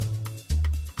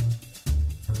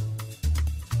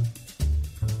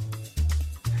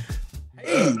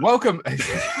Hey, welcome.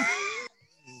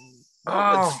 What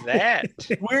was that?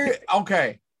 We're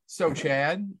okay. So,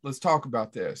 Chad, let's talk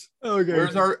about this. Okay.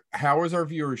 How is our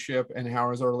viewership and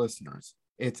how is our listeners?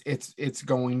 It's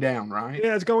going down, right?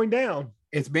 Yeah, it's going down.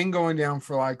 It's been going down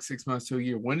for like 6 months to a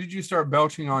year. When did you start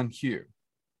belching on Hugh?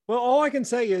 Well, all I can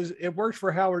say is it works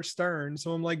for Howard Stern,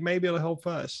 so I'm like, maybe it'll help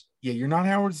us. Yeah, you're not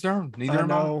Howard Stern. Neither I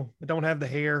am I. know. I don't have the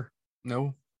hair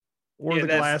No. or the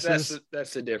glasses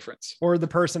That's the difference. or the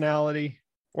personality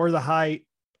or the height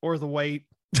or the weight.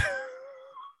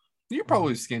 You're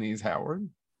probably skinny as Howard.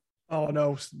 Oh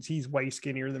no, he's way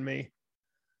skinnier than me.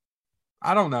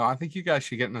 I don't know. I think you guys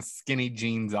should get the skinny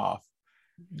jeans off.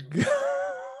 Do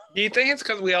you think it's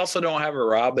because we also don't have a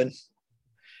Robin?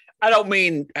 I don't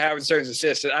mean Howard Stern's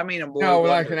assistant. I mean a boy. No, wonder.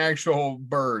 like an actual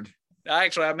bird.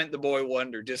 Actually, I meant the boy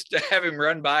wonder. Just to have him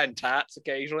run by in tights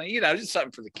occasionally. You know, just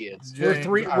something for the kids. James,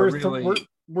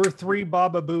 We're three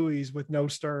Baba Booies with no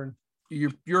Stern.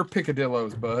 You're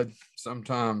picadillos, bud.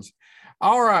 Sometimes.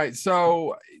 All right.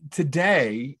 So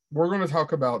today we're going to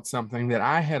talk about something that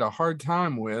I had a hard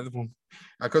time with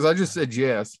because I just said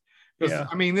yes. Yeah.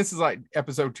 I mean, this is like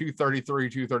episode 233,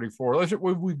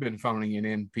 234. We've been phoning it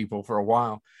in, people, for a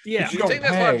while. Yeah. Do you think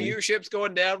that's why viewership's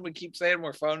going down? We keep saying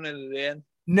we're phoning it in.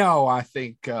 No, I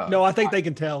think. No, I think they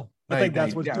can tell. I think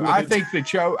that's what's doing I it. think the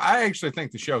show. I actually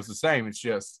think the show's the same. It's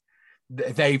just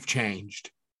they've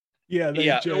changed.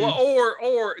 Yeah. Well,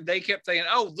 or they kept saying,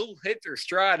 "Oh, they'll hit their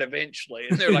stride eventually,"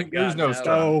 and they're like, "There's no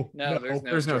stride. No,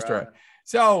 there's no stride."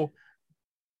 So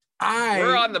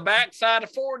we're on the back side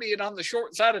of 40 and on the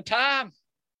short side of time.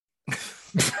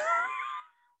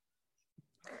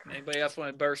 Anybody else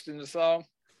want to burst into song?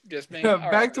 Just me.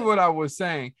 Back to what I was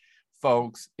saying,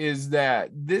 folks, is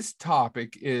that this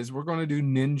topic is we're going to do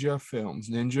ninja films,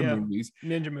 movies.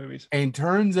 Ninja movies. And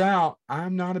turns out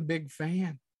I'm not a big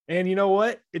fan. And you know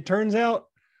what? It turns out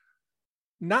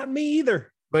not me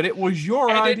either. But it was your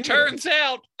idea. And it turns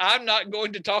out I'm not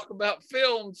going to talk about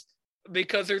films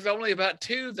because there's only about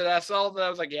two that I saw that I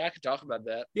was like, yeah, I could talk about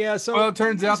that. Yeah. So well, it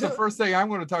turns out the first thing I'm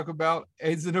going to talk about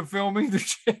isn't a film either,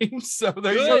 James. So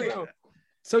there you go.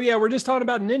 So yeah, we're just talking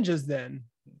about ninjas then.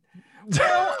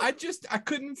 Well, I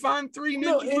couldn't find three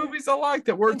ninja movies I liked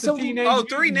that weren't the teenage. Oh,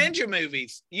 three ninja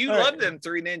movies. You love them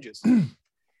three ninjas.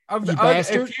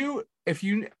 If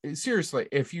you seriously,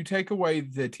 if you take away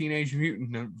the Teenage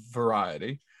Mutant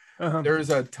variety, there's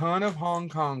a ton of Hong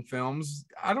Kong films.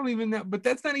 I don't even know, but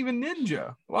that's not even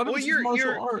ninja. A lot of it's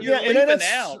martial arts.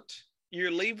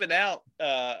 You're leaving out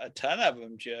a ton of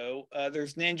them, Joe.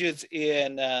 There's ninjas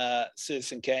in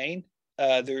Citizen Kane.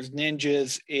 There's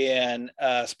ninjas in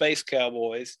Space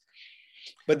Cowboys,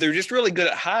 but they're just really good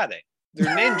at hiding.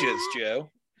 They're ninjas, Joe.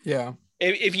 Yeah.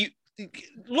 If you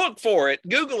look for it,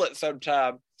 Google it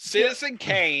sometime. Citizen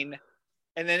Kane,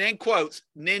 and then in quotes,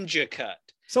 Ninja Cut.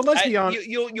 So let's be honest.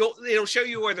 It'll show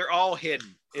you where they're all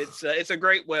hidden. It's a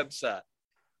great website.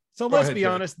 So let's be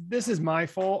honest. This is my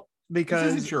fault because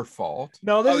this isn't your fault.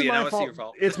 No, this is my fault. It's your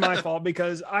fault. It's my fault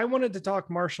because I wanted to talk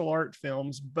martial art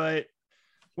films, but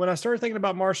when I started thinking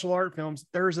about martial art films,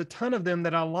 there's a ton of them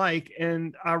that I like,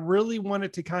 and I really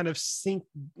wanted to kind of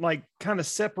separate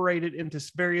it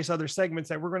into various other segments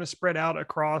that we're going to spread out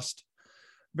across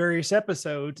various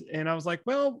episodes. And I was like,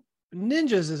 well,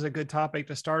 ninjas is a good topic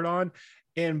to start on.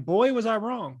 And boy, was I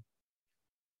wrong.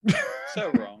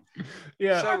 So wrong.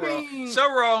 Yeah. So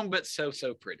wrong, but so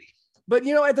pretty. But,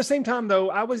 at the same time, though,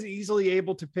 I was easily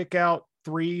able to pick out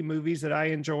three movies that I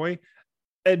enjoy.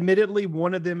 Admittedly,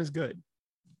 one of them is good.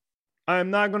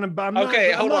 I'm not going to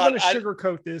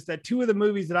sugarcoat this, that two of the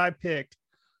movies that I picked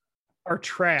are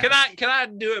trash. Can I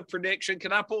do a prediction?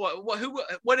 Can I pull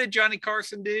what did Johnny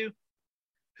Carson do?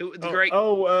 Kreskin.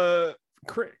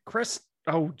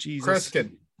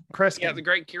 Yeah, the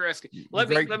great Kreskin. Let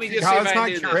me just see if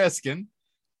I can do Kreskin. This.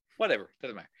 Whatever,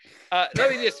 doesn't matter.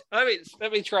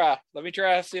 Let me try. Let me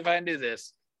try to see if I can do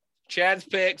this. Chad's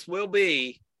picks will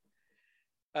be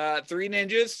Three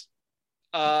Ninjas,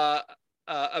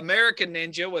 American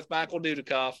Ninja with Michael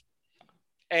Dudikoff.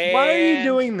 Why are you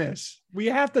doing this? We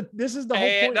have to. This is the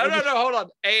whole point. No, hold on.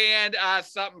 And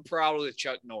something probably with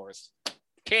Chuck Norris.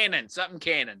 Something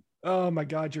canon. Oh my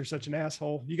God, you're such an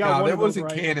asshole. You got one of them right. That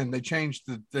wasn't canon. They changed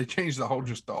the whole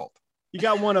gestalt. You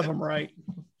got one of them right.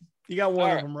 You got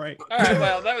one of them right. All right.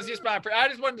 Well, that was just I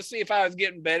just wanted to see if I was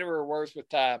getting better or worse with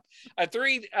time. A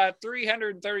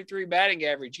 333 batting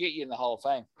average get you in the Hall of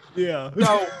Fame. Yeah.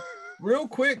 So, real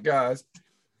quick, guys,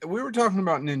 we were talking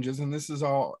about ninjas, and this is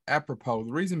all apropos.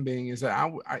 The reason being is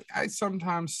that I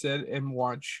sometimes sit and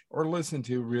watch or listen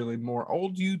to really more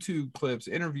old YouTube clips,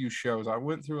 interview shows. I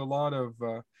went through a lot of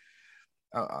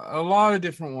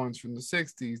different ones from the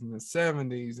 60s and the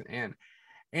 70s,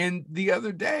 And the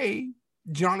other day,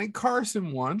 Johnny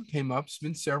Carson one came up. It's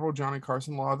been several Johnny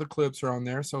Carson. A lot of the clips are on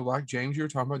there. So, like James, you were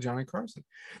talking about Johnny Carson.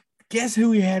 Guess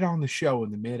who he had on the show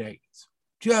in the mid 80s?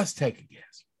 Just take a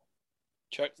guess.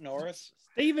 Chuck Norris.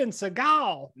 Steven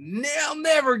Seagal. I'll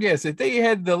never guess it. They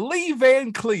had the Lee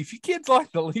Van Cleef. You kids like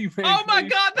the Lee Van Cleef? Oh my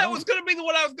God, that was going to be the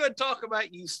one I was going to talk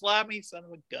about. You slimy son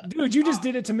of a gun. Dude, you just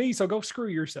did it to me, so go screw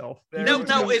yourself.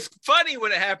 No, it's funny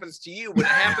when it happens to you. When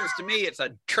it happens to me, it's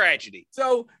a tragedy.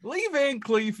 So Lee Van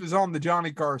Cleef is on the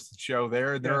Johnny Carson show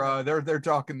there. They're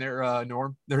talking there,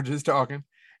 Norm. They're just talking.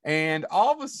 And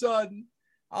all of a sudden,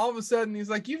 he's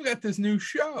like, "You've got this new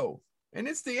show, and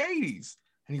it's the 80s."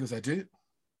 And he goes, "I do."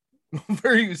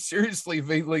 Very seriously,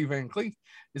 Lee Van Cleef.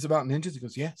 It's about ninjas. He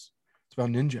goes, "Yes, it's about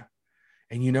ninja."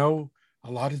 And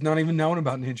a lot is not even known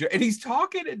about ninja. And he's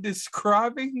talking and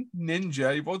describing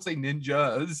ninja. He won't say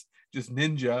ninjas, just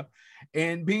ninja.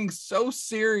 And being so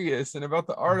serious and about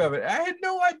the art of it. I had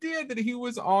no idea that he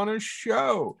was on a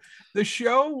show. The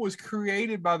show was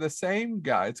created by the same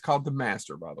guy. It's called The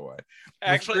Master, by the way.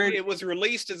 Actually, it was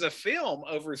released as a film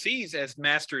overseas as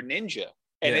Master Ninja.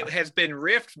 And it has been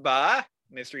riffed by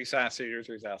Mystery Science Theater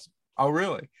 3000. Oh,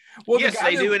 really? Well, yes,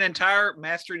 they do an entire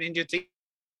Master Ninja team.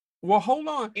 Well, hold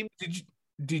on.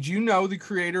 Did you know the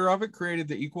creator of it created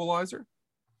The Equalizer?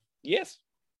 Yes.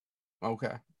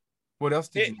 Okay. What else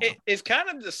did you know? It's kind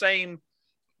of the same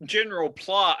general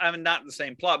plot. I mean, not the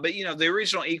same plot, but the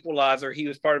original Equalizer, he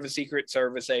was part of a Secret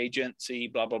Service agency,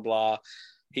 blah, blah, blah.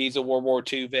 He's a World War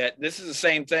II vet. This is the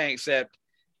same thing, except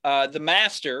the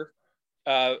Master,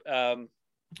 Lee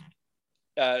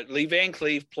Van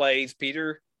Cleef plays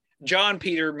John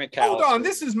Peter McAllister. Hold on,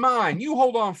 this is mine. You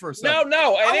hold on for a second.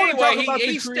 No. And anyway,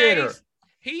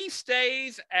 he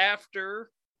stays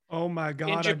after. Oh my God!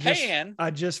 In Japan,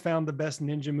 I just found the best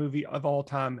ninja movie of all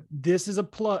time. This is a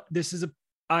plot.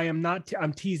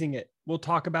 I'm teasing it. We'll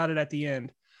talk about it at the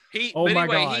end.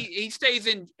 God! He stays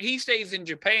in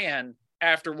Japan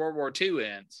after World War II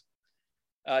ends.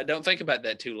 Don't think about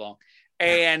that too long,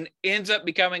 and ends up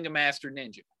becoming a master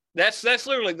ninja. That's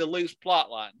literally the loose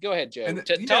plot line. Go ahead, Joe.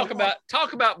 Talk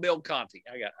about Bill Conti.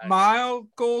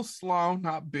 Michael Sloan,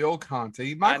 not Bill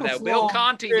Conti. Bill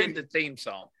Conti did the theme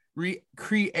song.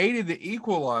 Created the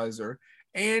Equalizer,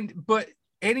 and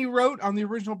he wrote on the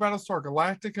original Battlestar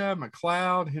Galactica,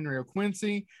 McCloud, Henry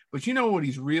O'Quincy. But you know what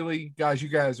he's really, guys, you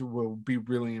guys will be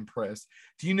really impressed.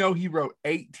 Do you know he wrote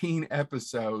 18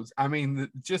 episodes? I mean,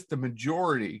 just the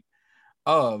majority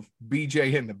of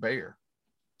BJ and the Bear.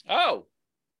 Oh.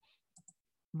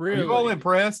 Really? Are you all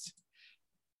impressed?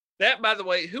 That, by the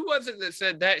way, who was it that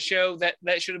said that show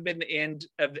that should have been the end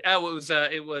of?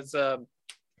 It was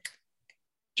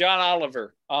John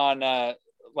Oliver on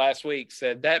last week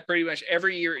said that pretty much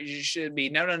every year it should be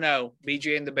no.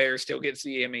 BJ and the Bear still gets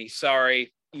the Emmy.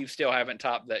 Sorry, you still haven't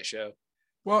topped that show.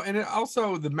 Well, and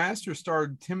also the Master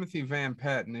starred Timothy Van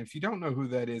Patten. If you don't know who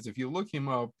that is, if you look him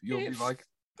up, you'll be like,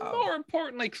 oh. More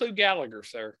importantly, Clu Gallagher,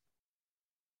 sir.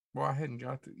 Well, I hadn't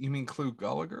got that. You mean Clu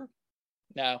Gallagher?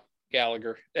 No,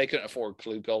 Gallagher. They couldn't afford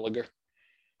Clu Gallagher.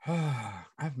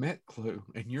 I've met Clu,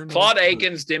 and you're not Claude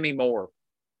Akins, Demi Moore.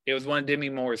 It was one of Demi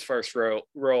Moore's first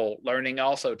role, learning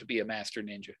also to be a master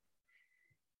ninja.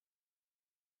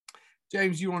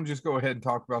 James, you want to just go ahead and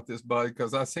talk about this, bud?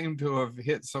 Because I seem to have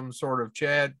hit some sort of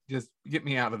Chad. Just get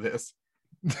me out of this.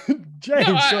 James,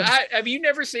 no, have you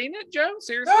never seen it, Joe?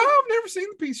 Seriously? No, I've never seen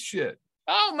the piece of shit.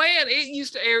 Oh man, it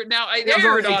used to air. Now it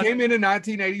came in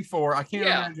 1984. I can't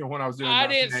imagine when I was doing. I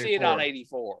didn't see it on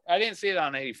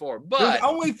 84. But there's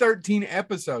only 13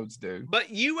 episodes, dude. But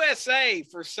USA,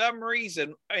 for some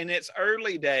reason, in its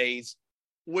early days,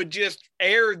 would just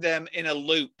air them in a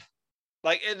loop.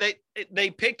 Like they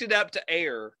picked it up to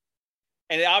air,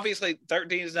 and obviously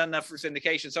 13 is not enough for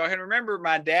syndication. So I can remember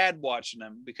my dad watching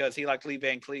them because he liked Lee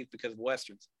Van Cleef because of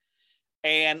westerns,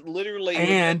 and literally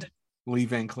Lee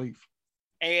Van Cleef.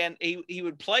 And he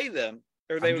would play them,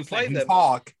 or they would play them.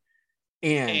 Talk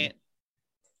in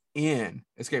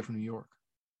Escape from New York.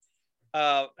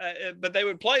 But they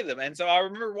would play them, and so I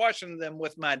remember watching them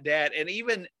with my dad. And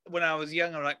even when I was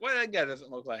young, I'm like, "Well, that guy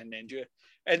doesn't look like a ninja."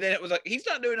 And then it was like, he's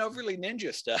not doing overly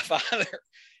ninja stuff either.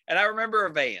 And I remember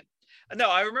a van. No,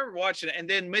 I remember watching it. And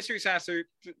then Mystery Science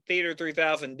Theater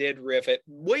 3000 did riff it.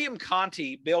 Bill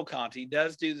Conti,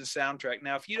 does do the soundtrack.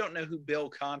 Now, if you don't know who Bill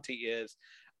Conti is,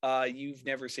 you've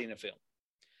never seen a film.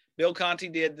 Bill Conti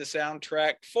did the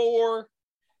soundtrack for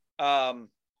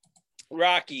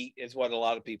Rocky, is what a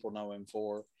lot of people know him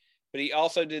for. But he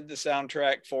also did the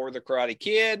soundtrack for The Karate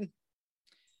Kid,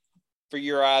 For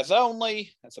Your Eyes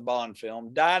Only, that's a Bond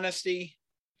film, Dynasty,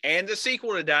 and the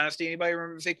sequel to Dynasty. Anybody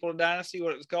remember the sequel to Dynasty,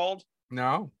 what it was called?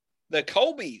 No. The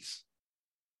Colbys.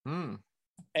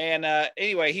 And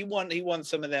anyway, he won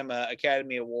some of them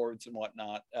Academy Awards and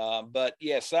whatnot. But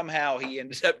yeah, somehow he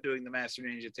ended up doing the Master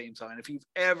Ninja theme song. If you've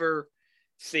ever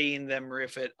seen them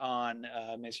riff it on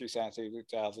Mystery Science Theater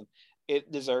 3000,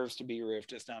 it deserves to be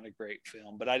riffed. It's not a great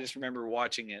film, but I just remember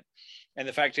watching it, and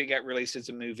the fact that it got released as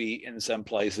a movie in some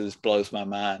places blows my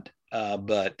mind.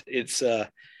 But it's an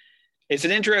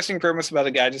interesting premise about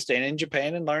a guy just staying in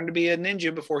Japan and learn to be a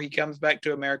ninja before he comes back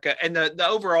to America. And the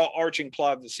overall arching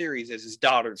plot of the series is his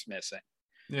daughter's missing.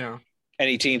 Yeah. And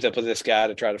he teams up with this guy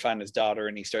to try to find his daughter,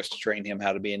 and he starts to train him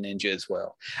how to be a ninja as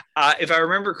well. If I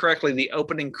remember correctly, the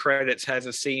opening credits has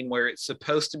a scene where it's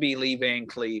supposed to be Lee Van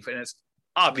Cleef, and it's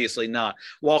obviously not,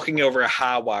 walking over a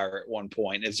high wire at one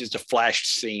point. It's just a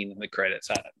flashed scene in the credits.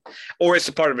 Or it's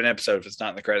a part of an episode if it's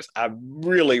not in the credits. I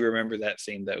really remember that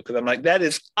scene, though, because I'm like, that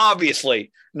is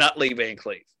obviously not Lee Van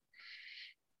Cleef.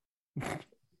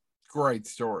 Great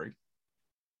story.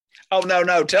 Oh,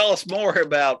 no. Tell us more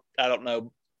about, I don't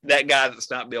know, that guy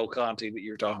that's not Bill Conti that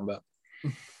you're talking about.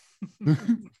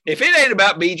 If it ain't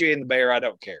about BJ and the Bear, I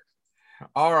don't care.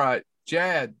 All right,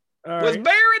 Chad. Was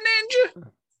Bear a ninja?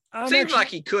 Seems like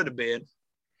he could have been.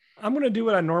 I'm going to do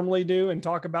what I normally do and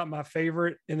talk about my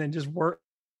favorite and then just work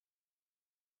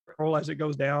as it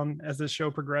goes down as this show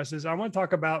progresses. I want to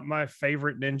talk about my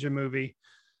favorite ninja movie,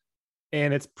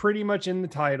 and it's pretty much in the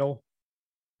title,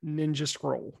 Ninja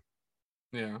Scroll.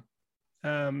 Yeah.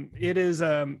 It is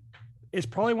it's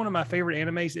probably one of my favorite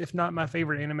animes, if not my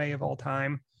favorite anime of all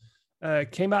time.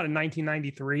 Came out in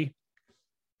 1993.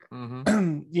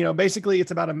 Basically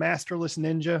it's about a masterless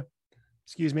ninja.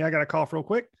 Excuse me, I got a cough real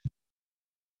quick.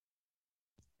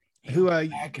 Who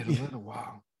back in a little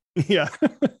while. Yeah.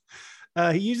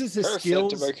 He uses his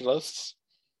skills. Tuberculosis.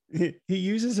 He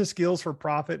uses his skills for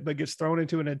profit, but gets thrown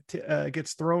into an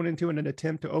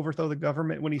attempt to overthrow the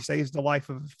government when he saves the life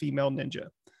of a female ninja.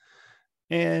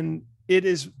 And it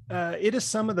is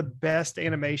some of the best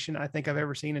animation I think I've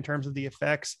ever seen in terms of the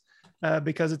effects,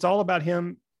 because it's all about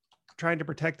him trying to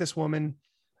protect this woman,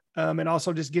 and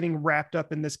also just getting wrapped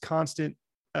up in this constant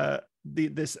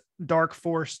this dark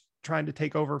force trying to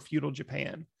take over feudal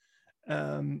Japan.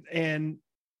 And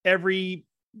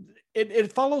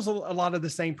it follows a lot of the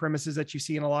same premises that you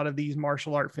see in a lot of these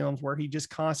martial art films, where he just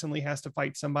constantly has to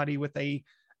fight somebody with a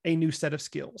new set of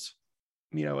skills,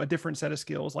 a different set of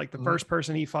skills. Like the first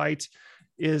person he fights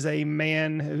is a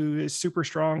man who is super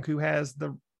strong, who has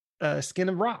the skin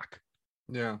of rock.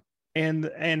 Yeah.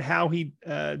 And how he,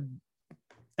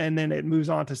 and then it moves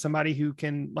on to somebody who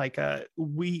can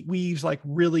weaves like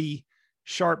really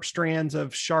sharp strands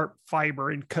of sharp fiber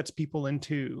and cuts people in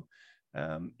two.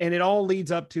 And it all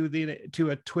leads up to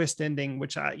a twist ending,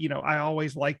 which I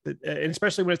always like that. And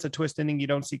especially when it's a twist ending you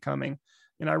don't see coming.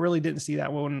 And I really didn't see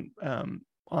that one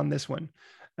on this one.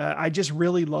 I just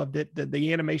really loved it.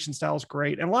 The animation style is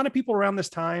great. And a lot of people around this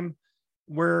time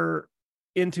were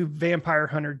into Vampire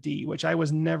Hunter D, which I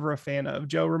was never a fan of.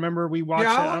 Joe, remember we watched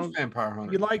it? Vampire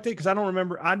Hunter. You liked it? Because I don't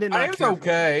remember. I did not. It was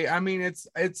okay. I mean, it's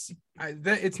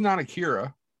not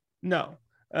Akira. No.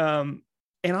 And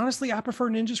honestly, I prefer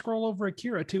Ninja Scroll over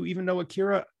Akira too, even though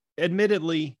Akira,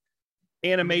 admittedly,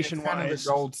 animation wise, the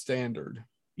gold standard.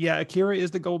 Yeah, Akira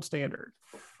is the gold standard.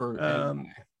 For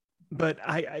but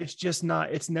it's just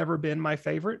not. It's never been my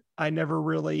favorite. I never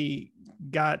really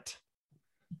got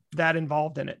that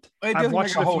involved in it. It doesn't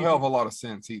make a whole hell of a lot of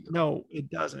sense either. No, it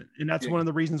doesn't. And that's one of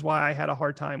the reasons why I had a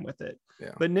hard time with it.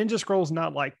 Yeah. But Ninja Scroll's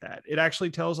not like that. It actually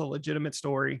tells a legitimate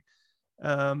story.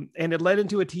 And it led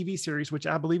into a TV series, which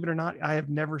I believe it or not, I have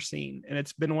never seen. And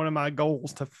it's been one of my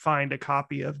goals to find a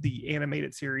copy of the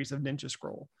animated series of Ninja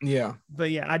Scroll. Yeah.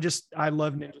 But yeah, I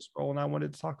love Ninja Scroll and I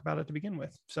wanted to talk about it to begin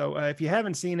with. So if you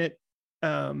haven't seen it,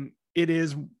 it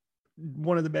is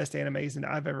one of the best animes that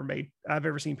I've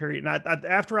ever seen, period. And I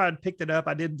after I picked it up,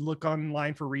 I did look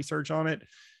online for research on it.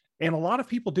 And a lot of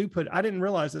people I didn't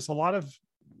realize this. A lot of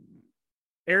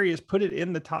areas put it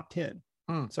in the top 10.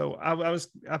 So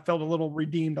I felt a little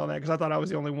redeemed on that because I thought I was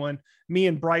the only one. Me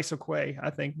and Bryce Oquay, I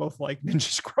think, both like Ninja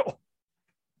Scroll.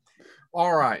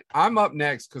 All right, I'm up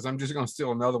next because I'm just going to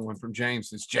steal another one from James,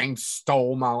 since James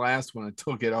stole my last one and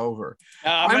took it over.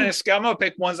 I'm going to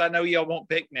pick ones I know y'all won't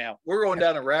pick now. We're going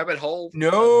down a rabbit hole.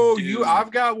 No,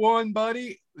 I've got one,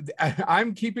 buddy.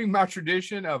 I'm keeping my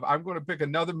tradition of I'm going to pick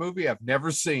another movie I've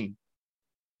never seen.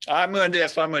 That's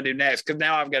what I'm going to do next, because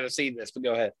now I've got to see this. But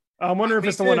go ahead. I wonder if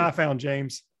it's the one I found,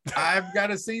 James. I've got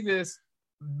to see this.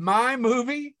 My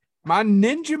movie, my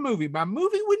ninja movie, my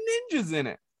movie with ninjas in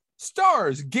it,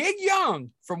 stars Gig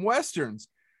Young from Westerns,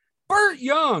 Burt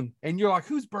Young. And you're like,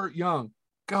 who's Burt Young?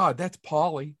 God, that's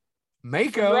Paulie.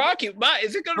 Mako. Rocky.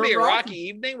 Is it going to be a Rocky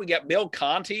evening? We got Bill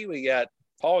Conti. We got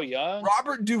Paul Young,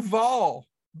 Robert Duvall,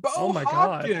 Bo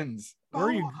Hopkins,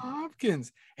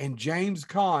 Hopkins, and James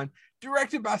Caan,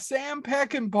 directed by Sam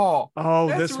Peckinpah. Oh,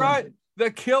 that's right.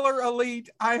 The Killer Elite.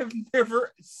 I have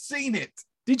never seen it.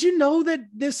 Did you know that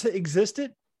this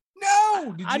existed?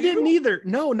 No, I didn't either.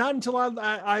 No, not until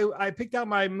I picked out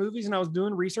my movies and I was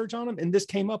doing research on them, and this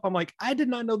came up. I'm like, I did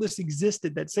not know this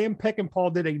existed. That Sam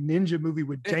Peckinpah did a ninja movie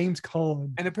with James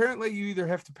Caan. And apparently, you either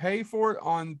have to pay for it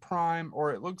on Prime,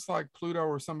 or it looks like Pluto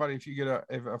or somebody if you get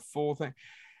a full thing.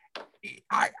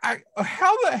 How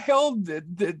the hell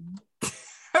did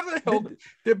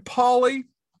Pauly,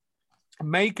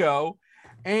 Mako,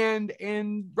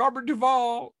 and Robert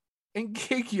Duvall and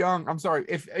Gig Young? I'm sorry.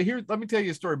 Let me tell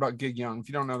you a story about Gig Young. If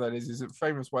you don't know who that is, he's a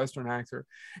famous Western actor.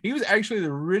 He was actually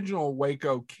the original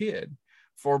Waco Kid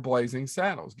for Blazing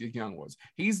Saddles. Gig Young was.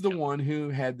 He's the one who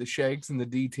had the shakes and the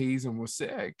DTs and was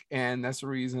sick, and that's the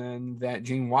reason that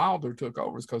Gene Wilder took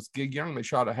over, is because Gig Young, they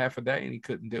shot a half a day and he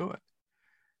couldn't do it.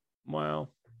 Wow.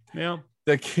 Yeah.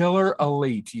 The Killer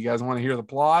Elite. You guys want to hear the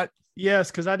plot?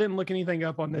 Yes, because I didn't look anything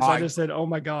up on this. I just said, oh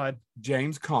my God.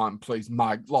 James Caan plays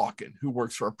Mike Larkin, who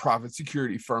works for a private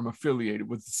security firm affiliated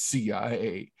with the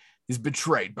CIA. He's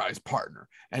betrayed by his partner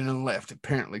and then left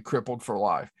apparently crippled for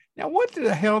life. Now, what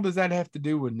the hell does that have to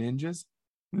do with ninjas?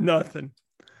 Nothing.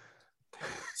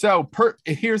 So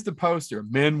here's the poster.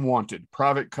 Men wanted.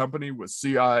 Private company with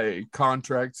CIA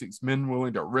contract seeks men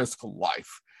willing to risk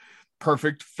life.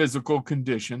 Perfect physical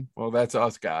condition. Well, that's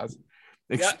us guys.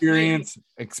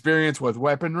 Experience with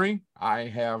weaponry. I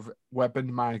have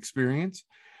weaponed my experience.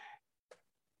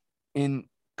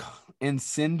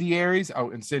 Incendiaries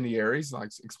like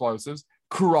explosives.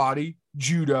 Karate,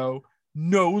 judo.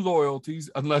 No loyalties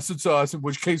unless it's us, in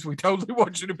which case we totally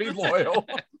want you to be loyal.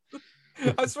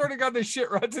 I swear to God, this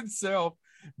shit runs itself.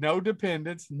 No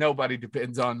dependents. Nobody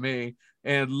depends on me.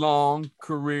 And long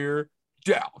career,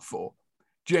 doubtful.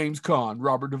 James Caan,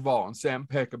 Robert Duvall, and Sam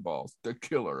Peckinpah, the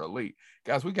Killer Elite.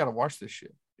 Guys, we got to watch this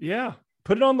shit. Yeah.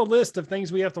 Put it on the list of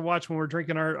things we have to watch when we're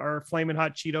drinking our Flamin'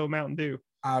 Hot Cheeto Mountain Dew.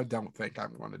 I don't think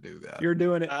I'm going to do that. You're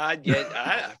doing it.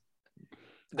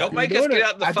 Don't make us get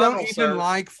out the funnel, I don't even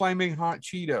like Flaming Hot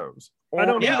Cheetos. I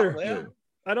don't either. Well,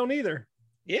 I don't either.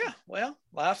 Yeah, well,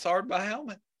 life's hard by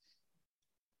helmet.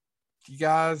 You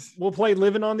guys, we'll play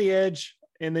Living on the Edge,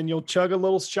 and then you'll chug a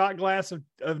little shot glass of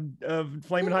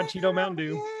Flaming Hot Cheeto Mountain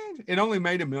Dew. It only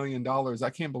made $1 million. I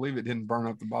can't believe it didn't burn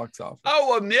up the box office.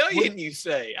 Oh, $1 million, you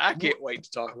say? I can't wait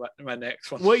to talk about my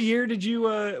next one. What year did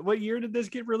this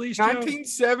get released?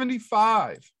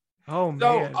 1975. Joe? Oh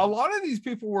man! So a lot of these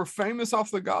people were famous off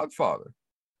The Godfather.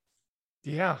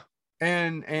 Yeah.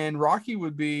 And Rocky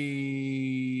would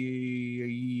be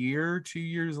 2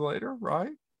 years later,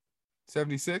 right?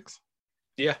 76.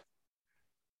 Yeah.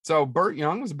 So Burt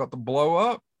Young was about to blow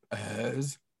up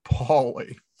as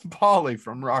Pauly. Pauly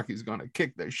from Rocky's going to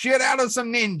kick the shit out of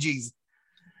some ninjas.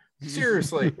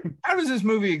 Seriously, how does this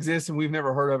movie exist and we've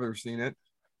never heard of it or seen it?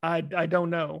 I don't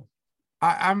know.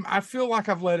 I feel like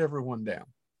I've let everyone down.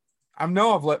 I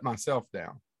know I've let myself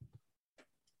down.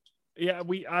 Yeah,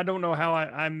 I don't know how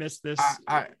I missed this.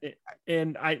 I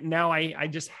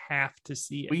just have to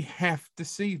see it. We have to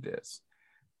see this.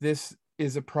 This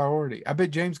is a priority. I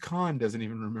bet James Caan doesn't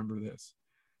even remember this.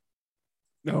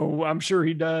 No, I'm sure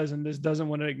he does, and just doesn't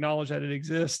want to acknowledge that it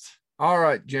exists. All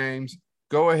right, James,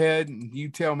 go ahead and you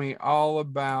tell me all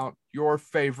about your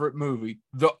favorite movie,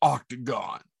 The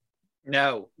Octagon.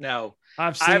 No.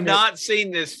 I've not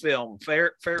seen this film.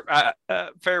 Fair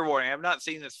warning. I've not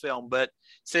seen this film, but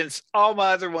since all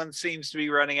my other ones seems to be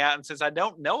running out, and since I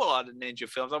don't know a lot of ninja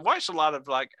films, I've watched a lot of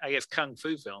kung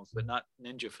fu films, but not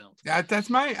ninja films. That's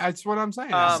what I'm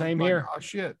saying. Same here. Oh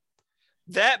shit.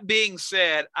 That being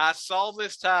said, I saw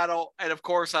this title, and of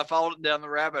course, I followed it down the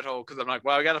rabbit hole because I'm like,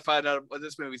 well, I got to find out what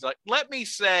this movie's like. Let me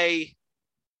do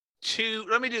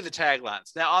the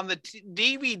taglines. Now, on the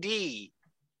DVD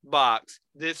box,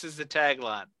 this is the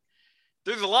tagline.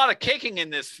 There's a lot of kicking in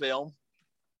this film.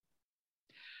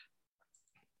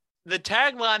 The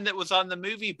tagline that was on the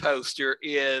movie poster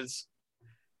is,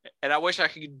 and I wish I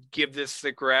could give this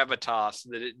the gravitas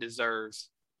that it deserves.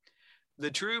 The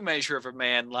true measure of a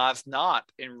man lies not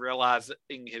in realizing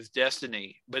his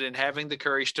destiny, but in having the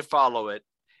courage to follow it,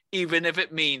 even if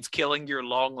it means killing your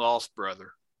long-lost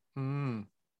brother.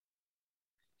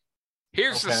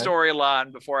 Here's the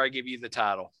storyline before I give you the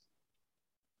title.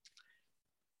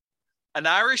 An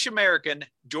Irish American,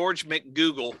 George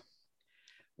McGoogle,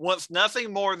 wants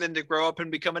nothing more than to grow up and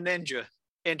become a ninja.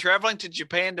 In traveling to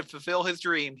Japan to fulfill his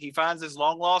dream, he finds his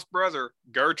long-lost brother,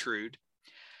 Gertrude,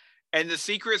 and the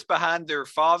secrets behind their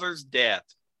father's death.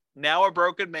 Now a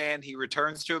broken man, he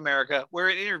returns to America, where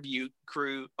an interview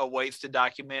crew awaits to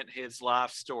document his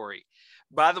life story.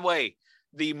 By the way,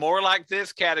 the More Like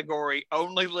This category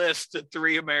only lists the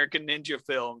 3 American Ninja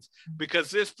films because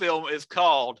this film is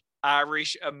called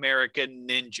Irish American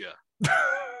Ninja.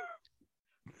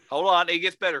 Hold on, it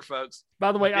gets better, folks.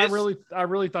 By the way, I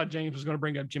really thought James was going to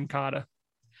bring up Gymkata.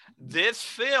 This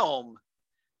film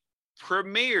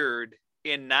premiered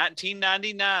in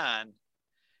 1999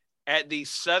 at the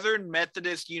Southern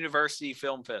Methodist University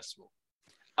Film Festival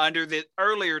under the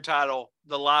earlier title,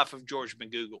 The Life of George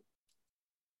McGoogle.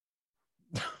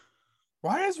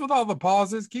 Why is with all the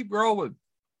pauses? Keep rolling.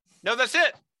 No, that's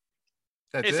it.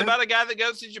 It's about a guy that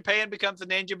goes to Japan, becomes a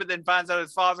ninja, but then finds out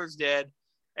his father's dead,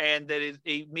 and that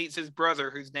he meets his brother,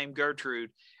 who's named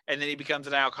Gertrude, and then he becomes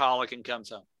an alcoholic and comes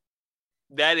home.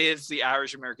 That is the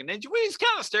Irish American Ninja. Well, he's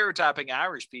kind of stereotyping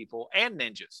Irish people and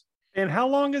ninjas. And how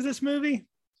long is this movie?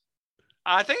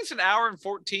 I think it's an hour and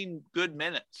 14 good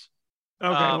minutes.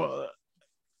 Okay.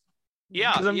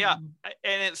 Yeah.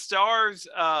 And it stars,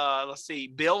 let's see,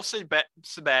 Bill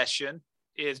Sebastian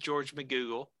is George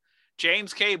McGoogle.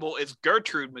 James Cable is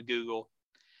Gertrude McGoogle.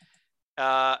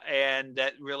 And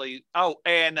that really,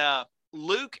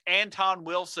 Luke Anton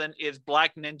Wilson is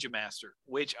Black Ninja Master,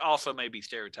 which also may be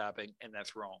stereotyping, and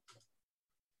that's wrong.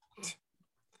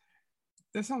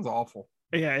 This sounds awful.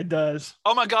 Yeah, it does.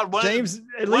 Oh my God, James!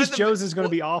 At least Joe's is going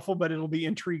to be awful, but it'll be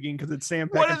intriguing because it's Sam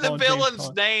Peckinpah. One of the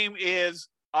villains' name is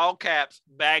all caps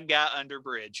Bad Guy Under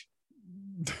Bridge.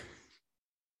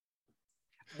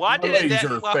 Why did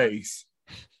face?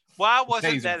 Why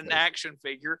wasn't that an action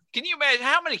figure? Can you imagine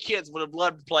how many kids would have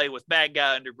loved to play with Bad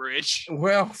Guy Under Bridge?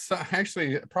 Well,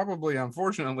 actually, probably,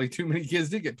 unfortunately, too many kids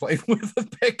did get played with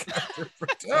Bad Guy Under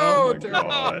Bridge.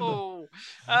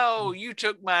 Oh, you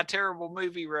took my terrible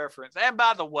movie reference. And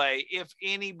by the way, if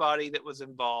anybody that was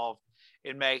involved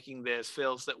in making this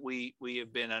feels that we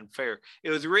have been unfair,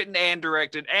 it was written and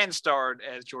directed and starred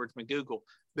as George McGoogle,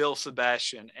 Bill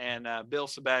Sebastian, and Bill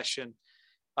Sebastian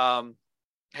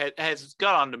has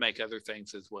gone on to make other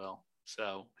things as well.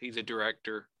 So he's a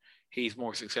director. He's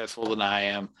more successful than I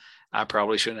am. I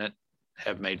probably shouldn't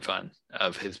have made fun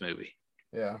of his movie.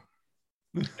 Yeah.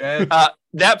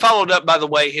 That followed up, by the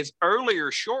way, his earlier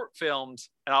short films,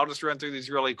 and I'll just run through these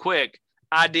really quick.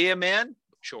 Idea Men,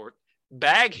 short,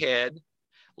 Baghead,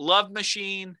 Love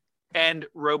Machine, and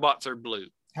Robots Are Blue.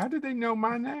 How did they know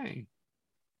my name?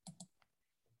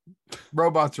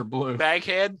 Robots Are Blue.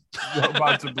 Baghead?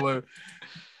 Robots Are Blue.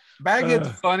 Baghead's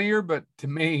funnier, but to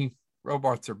me,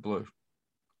 Robots Are Blue.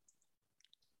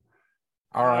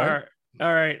 All right.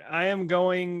 I am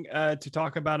going to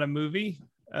talk about a movie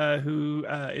who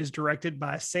is directed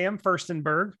by Sam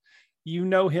Firstenberg. You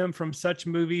know him from such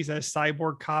movies as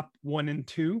Cyborg Cop 1 and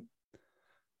 2,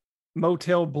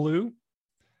 Motel Blue,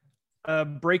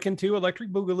 Breakin' 2,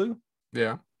 Electric Boogaloo.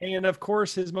 Yeah. And of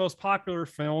course, his most popular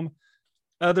film,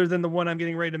 other than the one I'm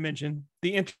getting ready to mention,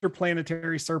 The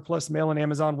Interplanetary Surplus Male and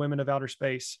Amazon Women of Outer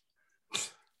Space.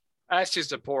 That's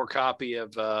just a poor copy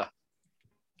of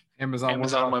Amazon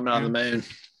Women on the Moon.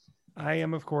 I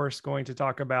am, of course, going to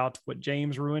talk about what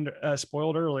James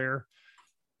spoiled earlier,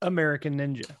 American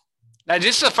Ninja. Now,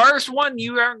 just the first one,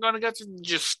 you aren't going to go through the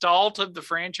gestalt of the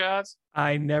franchise?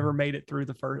 I never made it through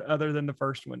the first, other than the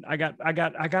first one. I got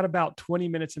about 20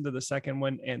 minutes into the second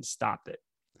one and stopped it.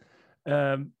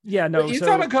 It's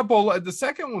on a couple. The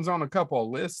second one's on a couple of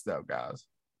lists, though, guys.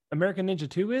 American Ninja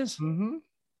 2 is. Mm-hmm.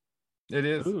 It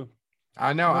is. Ooh.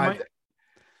 I know.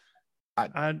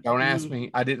 I don't ask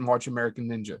me. I didn't watch American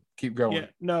Ninja. Keep going. Yeah,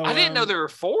 no, I didn't know there were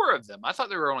 4 of them. I thought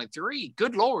there were only 3.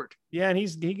 Good Lord. Yeah, and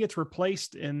he gets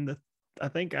replaced I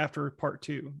think after part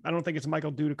 2. I don't think it's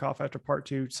Michael Dudikoff after part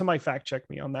 2. Somebody fact check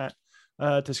me on that.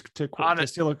 To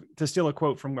steal a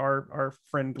quote from our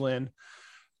friend Glenn.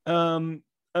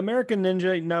 American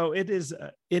Ninja, no, it is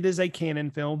a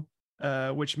canon film,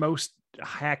 which most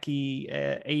hacky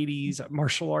 80s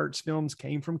martial arts films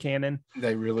came from canon.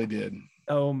 They really did.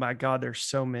 Oh my God, there's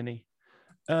so many.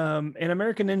 And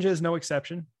American Ninja is no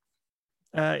exception.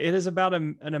 It is about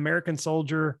an American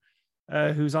soldier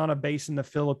who's on a base in the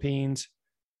Philippines,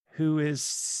 who is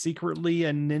secretly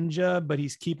a ninja, but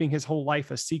he's keeping his whole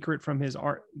life a secret from his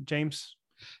art. James?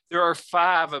 There are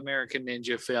 5 American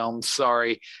Ninja films,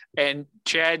 sorry. And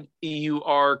Chad, you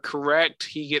are correct.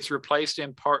 He gets replaced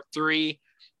in part 3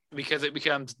 because it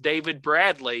becomes David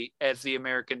Bradley as the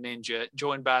American Ninja,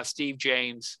 joined by Steve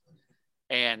James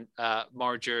and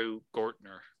Marjoe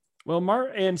Gortner. Well,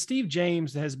 and Steve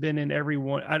James has been in every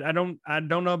one. I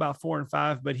don't know about 4 and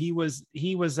 5, but he was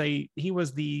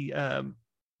the.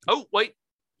 Oh wait,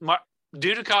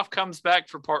 Dudikoff comes back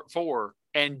for part 4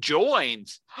 and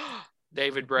joins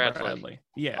David Bradley.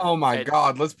 Yeah. Oh my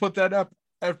God. Let's put that up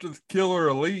after the Killer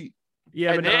Elite.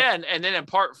 Yeah. And then in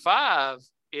part 5,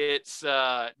 it's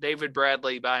David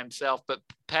Bradley by himself, but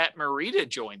Pat Morita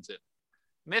joins it.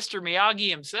 Mr. Miyagi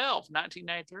himself,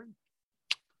 1993.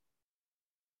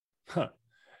 Huh.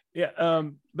 Yeah.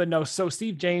 But no, so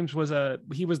Steve James was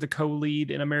the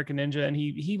co-lead in American Ninja, and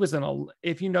he was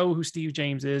if you know who Steve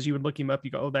James is, you would look him up,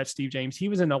 you go, oh, that's Steve James. He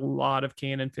was in a lot of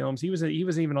Cannon films. He was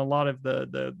even a lot of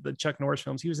the Chuck Norris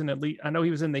films. He was in at least, I know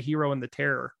he was in The Hero and the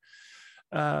Terror.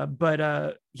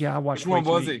 Yeah, I watched. Which one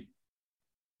was he?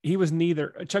 He was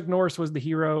neither. Chuck Norris was the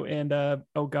Hero, and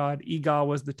oh God, Egal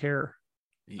was the Terror.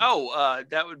 Oh,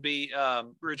 that would be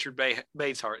Richard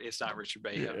Bateshart. It's not Richard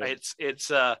Bateshart.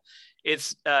 Yeah.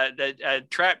 It's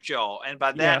Trap Jaw, and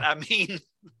by that I mean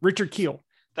Richard Kiel.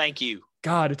 Thank you.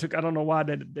 God, I don't know why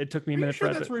it took me a minute.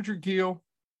 Sure, that's Richard Kiel.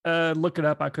 Look it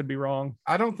up. I could be wrong.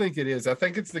 I don't think it is. I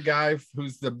think it's the guy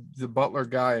who's the butler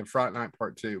guy in Fright Night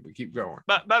Part 2. But keep going.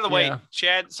 But by the way,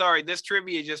 Chad, sorry, this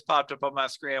trivia just popped up on my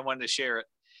screen. I wanted to share it.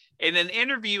 In an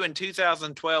interview in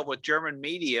 2012 with German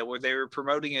media, where they were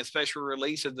promoting a special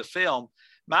release of the film,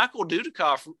 Michael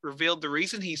Dudikoff revealed the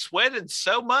reason he sweated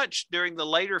so much during the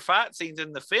later fight scenes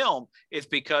in the film is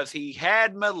because he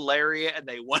had malaria and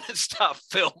they wouldn't stop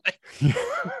filming.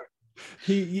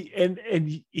 he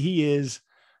is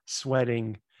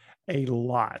sweating a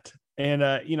lot. And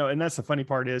and that's the funny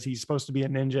part is he's supposed to be a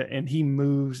ninja, and he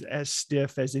moves as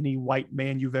stiff as any white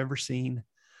man you've ever seen.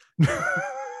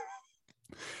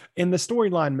 And the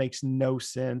storyline makes no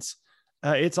sense.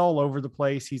 It's all over the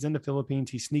place. He's in the Philippines.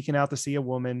 He's sneaking out to see a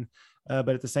woman, but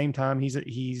at the same time, he's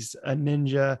a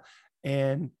ninja,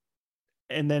 and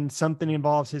then something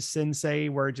involves his sensei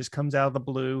where it just comes out of the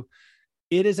blue.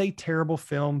 It is a terrible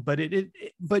film, but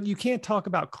but you can't talk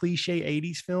about cliche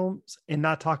 80s films and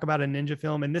not talk about a ninja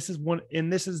film. And this is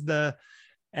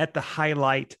at the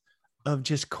highlight of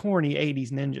just corny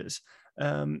 80s ninjas.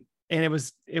 And it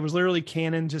was literally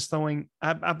Cannon just throwing.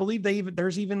 I believe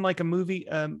there's even like a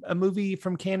movie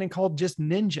from Cannon called just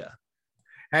Ninja.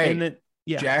 Hey,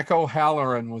 Jack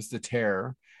O'Halloran was the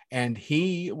Terror, and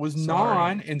he was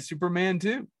Non in Superman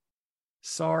 2.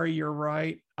 Sorry, you're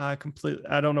right. I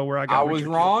don't know where I got. I was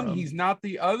wrong. He's not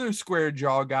the other square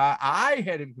jaw guy. I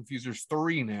had him confused. There's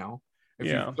 3 now. If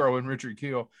you throw in Richard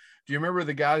Kiel. Do you remember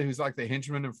the guy who's like the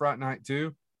henchman in Fright Night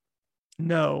 2?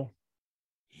 No.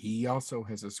 He also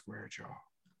has a square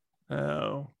jaw.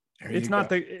 Oh, it's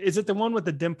not is it the one with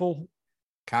the dimple?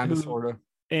 Kind of, sort of.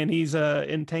 And he's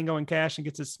in Tango and Cash and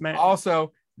gets his smack.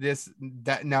 Also,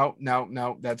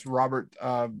 no, that's Robert.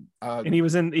 And he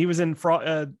was in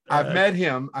fraud. I've met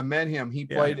him.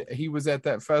 He was at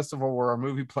that festival where our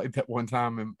movie played that one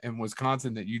time in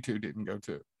Wisconsin that you two didn't go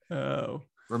to. Oh,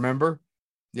 remember?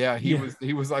 Yeah, he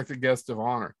was like the guest of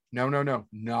honor. No,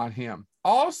 not him.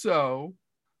 Also,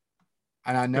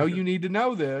 and I know you need to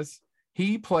know this,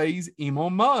 he plays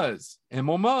Emil Muzz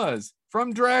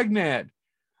from Dragnet.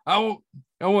 I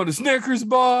want a Snickers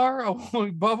bar. I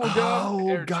want bubble gum.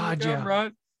 Oh God, yeah,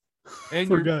 right. And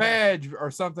your badge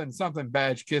or something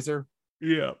badge kisser.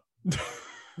 Yeah.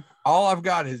 All I've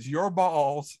got is your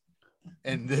balls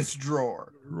in this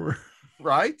drawer.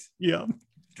 Right? Yeah.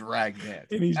 Dragnet.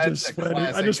 And he's just sweating.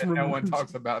 I just no one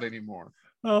talks about anymore.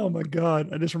 Oh my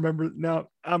God. I just remember now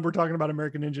we're talking about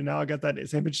American Ninja. Now I got that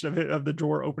image of the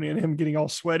drawer opening and him getting all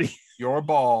sweaty. Your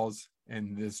balls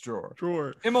in this drawer.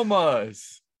 Emil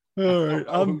Muzz. All right.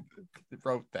 I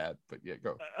wrote that, but yeah,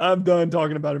 go. I'm done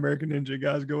talking about American Ninja,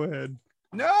 guys. Go ahead.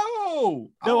 No,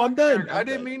 I'm done. I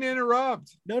didn't mean to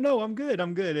interrupt. No, I'm good.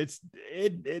 What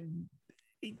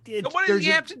does he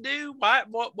have to do?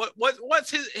 What's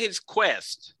his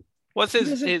quest? What's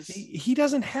he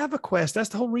doesn't have a quest. That's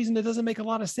the whole reason it doesn't make a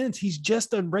lot of sense. He's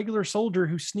just a regular soldier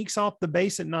who sneaks off the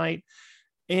base at night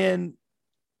and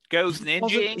goes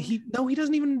ninja. He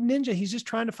doesn't even ninja. He's just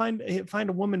trying to find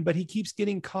a woman, but he keeps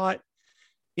getting caught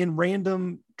in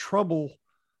random trouble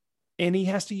and he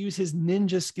has to use his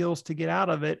ninja skills to get out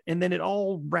of it. And then it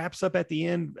all wraps up at the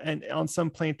end and on some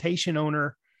plantation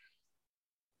owner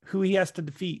who he has to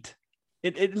defeat.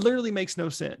 It literally makes no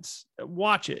sense.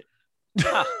 Watch it.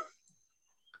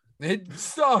 It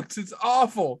sucks. It's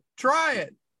awful. Try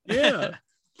it. Yeah.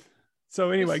 So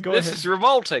anyway, go ahead. This is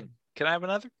revolting. Can I have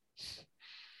another?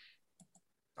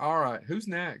 All right. Who's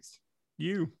next?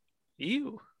 You.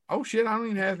 Oh shit! I don't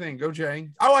even have anything. Go,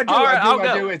 Jane. Oh, I do. Right,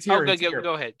 I do. It's here.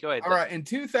 Go ahead. All right. In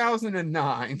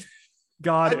 2009.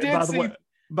 God.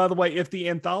 By the way, if the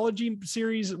anthology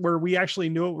series where we actually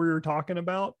knew what we were talking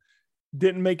about,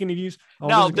 Didn't make any views.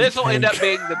 No, this will end up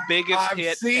being the biggest hit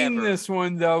I've seen ever. this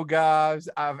one though, guys.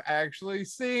 I've actually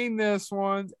seen this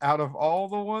one. Out of all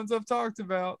the ones I've talked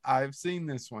about, I've seen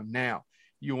this one. Now,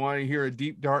 you want to hear a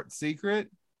deep dark secret?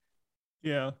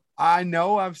 Yeah. I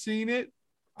know I've seen it.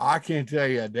 I can't tell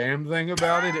you a damn thing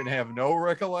about it and have no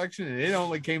recollection. And it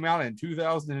only came out in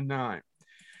 2009.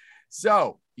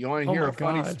 So, you want to hear a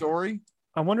funny story?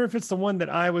 I wonder if it's the one that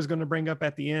I was going to bring up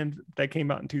at the end that came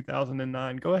out in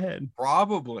 2009. Go ahead.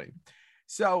 Probably.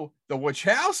 So, the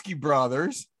Wachowski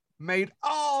brothers made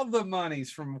all the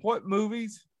monies from what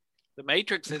movies? The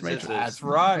Matrix is That's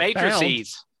right.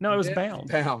 Matrices. No, it was Bound.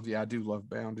 Bound. Yeah, I do love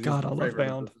Bound. God, I love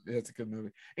Bound. It's a good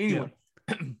movie. Anyway,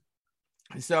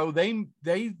 so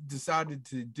they decided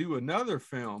to do another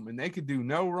film, and they could do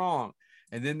no wrong.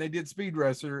 And then they did Speed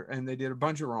Racer, and they did a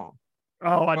bunch of wrong.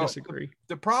 Oh, I disagree.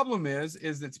 The problem is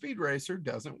that Speed Racer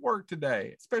doesn't work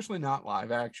today, especially not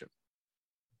live action.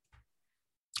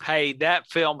 Hey, that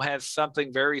film has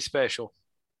something very special.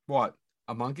 What?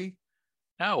 A monkey?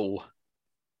 No.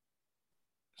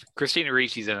 Christina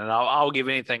Ricci's in it. I'll give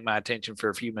anything my attention for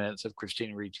a few minutes of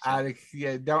Christina Ricci. I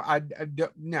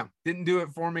no, didn't do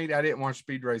it for me. I didn't watch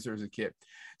Speed Racer as a kid.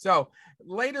 So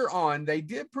later on, they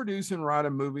did produce and write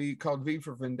a movie called V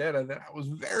for Vendetta that I was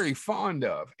very fond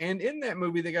of. And in that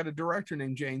movie, they got a director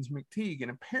named James McTeague.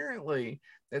 And apparently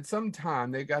at some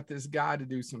time they got this guy to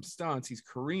do some stunts. He's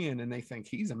Korean and they think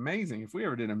he's amazing. If we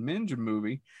ever did a ninja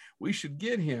movie, we should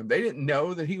get him. They didn't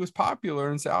know that he was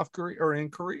popular in South Korea or in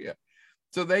Korea.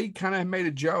 So they kind of made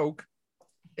a joke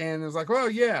and it was like, well,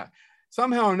 yeah,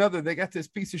 somehow or another, they got this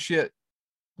piece of shit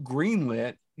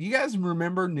greenlit. You guys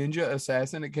remember Ninja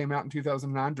Assassin? It came out in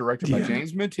 2009, directed by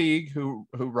James McTeague,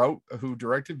 who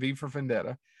directed V for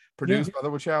Vendetta, produced by the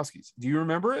Wachowskis. Do you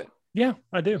remember it? Yeah,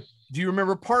 I do. Do you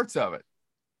remember parts of it?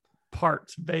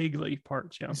 Vaguely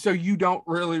parts, yeah. So you don't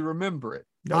really remember it.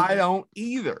 Nope. I don't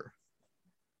either.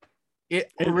 It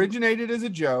originated as a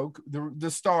joke. The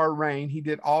star, Rain, he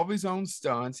did all of his own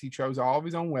stunts. He chose all of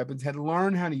his own weapons, had to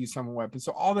learn how to use some weapons.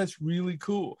 So all that's really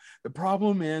cool. The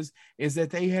problem is that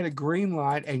they had a green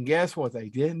light, and guess what? They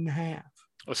didn't have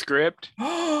a script.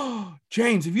 Oh,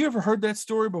 James, have you ever heard that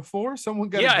story before? Someone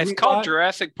got it's called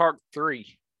Jurassic Park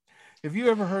 3. Have you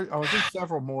ever heard? Oh, there's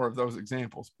several more of those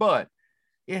examples, but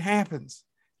it happens.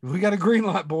 We got a green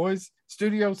light, boys.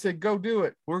 Studio said, go do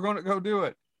it. We're going to go do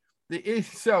it.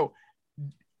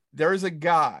 There's a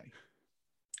guy,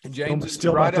 and James is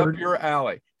still right up your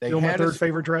alley. Still my third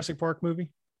favorite Jurassic Park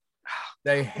movie.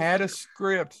 They had a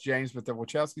script, James, but the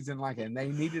Wachowskis didn't like it, and they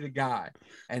needed a guy,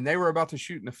 and they were about to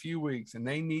shoot in a few weeks, and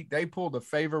they pulled a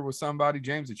favor with somebody,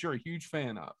 James, that you're a huge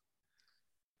fan of.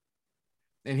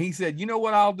 And he said, you know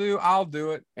what I'll do? I'll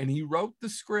do it. And he wrote the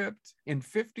script in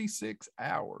 56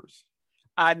 hours.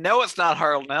 I know it's not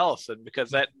Harlan Ellison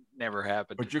because that never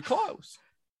happened. But you're close.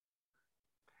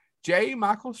 J.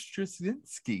 Michael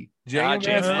Straczynski.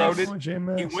 JMS wrote it.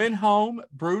 JMS. He went home,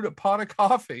 brewed a pot of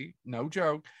coffee, no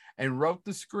joke, and wrote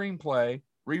the screenplay,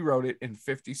 rewrote it in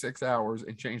 56 hours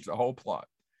and changed the whole plot.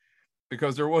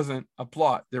 Because there wasn't a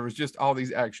plot. There was just all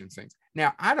these action scenes.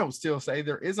 Now, I don't still say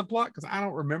there is a plot because I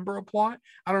don't remember a plot.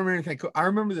 I don't remember anything cool. I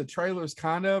remember the trailers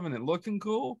kind of and it looking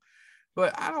cool,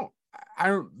 but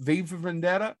V for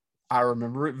Vendetta, I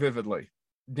remember it vividly.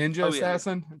 Ninja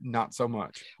Assassin, not so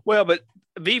much. Well, but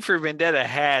V for Vendetta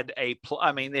had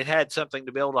it had something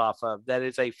to build off of. That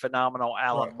is a phenomenal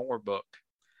Alan Moore book.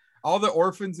 All the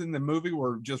orphans in the movie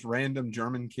were just random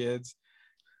German kids.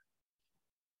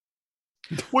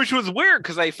 Which was weird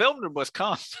because they filmed in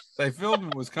Wisconsin. So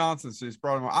it's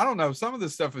brought them. I don't know. Some of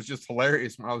this stuff is just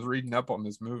hilarious when I was reading up on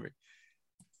this movie.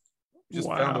 Just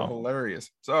found it hilarious.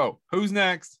 So who's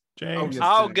next? James.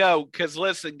 I'll go because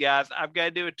listen, guys, I've got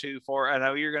to do a 2-for. I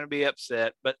know you're going to be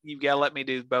upset, but you've got to let me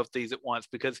do both these at once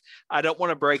because I don't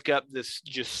want to break up this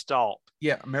just stall.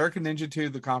 Yeah, American Ninja 2,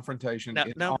 The Confrontation.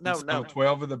 No.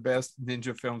 12 of the best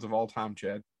ninja films of all time,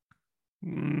 Chad.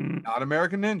 Not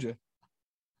American Ninja.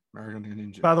 American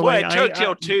Ninja. By the way, it took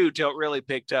till 2 till it really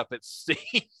picked up its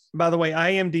steam. By the way,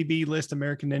 IMDb lists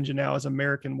American Ninja now as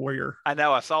American Warrior. I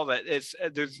know, I saw that. It's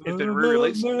been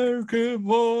re-released. American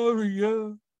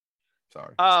Warrior.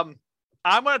 Sorry. I'm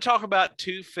going to talk about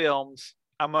 2 films.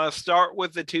 I'm going to start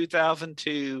with the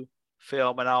 2002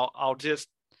 film, and I'll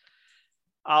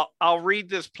read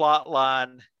this plot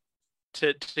line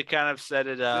to kind of set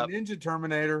it up. The Ninja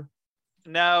Terminator.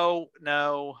 No.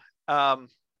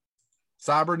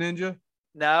 Cyber Ninja?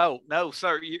 No,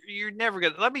 sir. You're never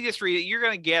going to. Let me just read it. You're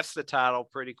going to guess the title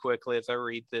pretty quickly as I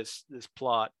read this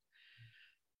plot.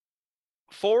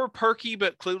 4 perky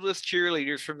but clueless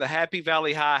cheerleaders from the Happy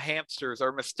Valley High Hamsters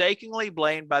are mistakenly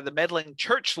blamed by the meddling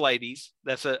church ladies.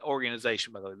 That's an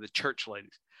organization, by the way, the church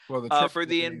ladies. Well, for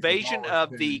the invasion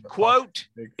of the, quote,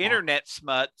 internet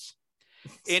smuts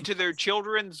into their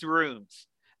children's rooms.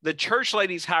 The church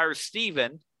ladies hire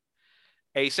Stephen,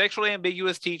 a sexually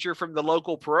ambiguous teacher from the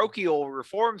local parochial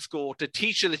reform school, to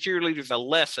teach the cheerleaders a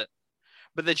lesson.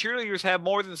 But the cheerleaders have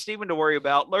more than Stephen to worry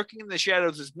about. Lurking in the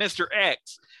shadows is Mr.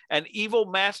 X, an evil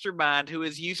mastermind who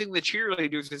is using the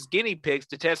cheerleaders as guinea pigs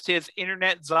to test his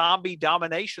internet zombie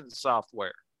domination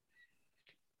software.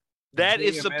 That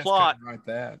is the plot.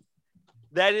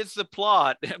 That is the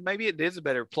plot. Maybe it is a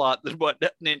better plot than what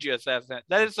Ninja Assassin.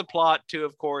 That is the plot to,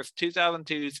 of course,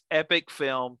 2002's epic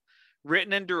film,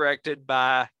 written and directed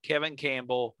by Kevin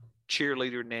Campbell,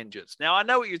 Cheerleader Ninjas. Now, I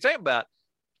know what you're saying about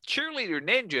Cheerleader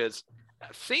Ninjas.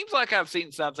 Seems like I've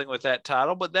seen something with that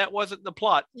title, but that wasn't the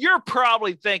plot. You're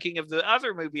probably thinking of the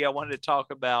other movie I wanted to talk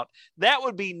about. That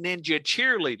would be Ninja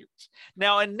Cheerleaders.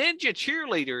 Now, in Ninja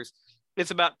Cheerleaders,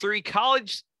 it's about 3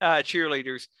 college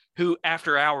cheerleaders who,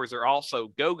 after hours, are also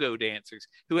go-go dancers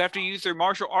who have to use their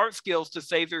martial arts skills to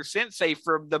save their sensei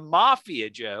from the mafia,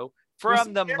 Joe.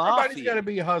 Everybody's got to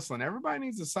be hustling. Everybody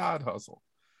needs a side hustle.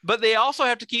 But they also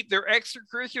have to keep their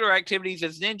extracurricular activities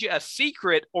as ninja a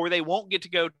secret, or they won't get to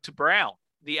go to Brown,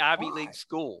 the Ivy League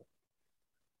school.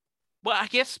 Well, I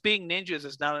guess being ninjas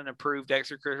is not an approved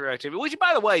extracurricular activity, which,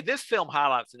 by the way, this film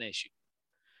highlights an issue.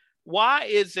 Why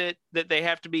is it that they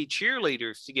have to be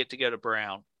cheerleaders to get to go to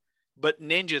Brown, but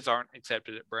ninjas aren't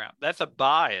accepted at Brown? That's a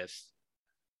bias.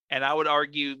 And I would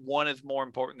argue one is more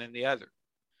important than the other.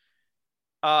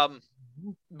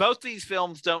 Both these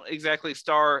films don't exactly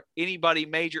star anybody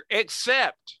major,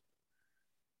 except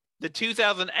the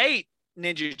 2008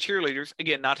 Ninja Cheerleaders,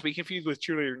 again, not to be confused with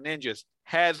Cheerleader Ninjas,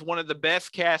 has one of the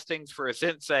best castings for a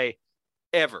sensei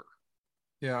ever.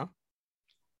 Yeah.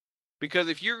 Because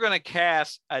if you're going to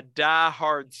cast a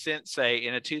diehard sensei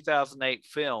in a 2008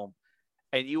 film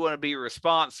and you want to be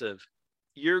responsive,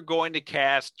 you're going to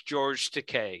cast George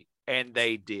Takei. And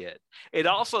they did. It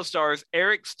also stars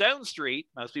Eric Stonestreet.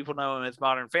 Most people know him as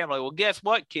Modern Family. Well, guess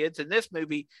what, kids? In this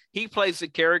movie, he plays the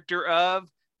character of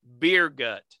Beer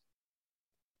Gut.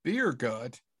 Beer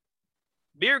Gut?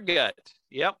 Beer Gut.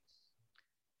 Yep.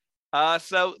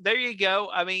 So there you go.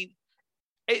 I mean,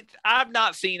 I've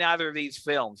not seen either of these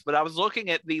films, but I was looking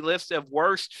at the list of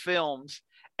worst films.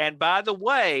 And by the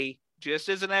way, just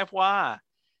as an FYI,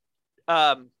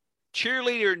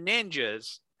 Cheerleader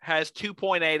Ninjas has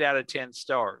 2.8 out of 10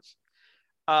 stars.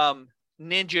 Ninja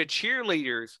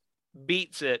Cheerleaders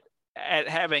beats it at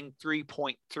having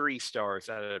 3.3 stars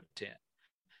out of 10.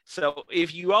 So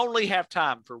if you only have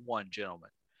time for one,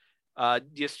 gentlemen,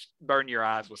 just burn your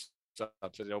eyes with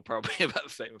something. It'll probably be about the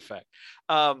same effect.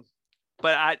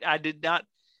 But I did not,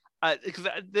 because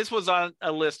this was on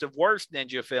a list of worst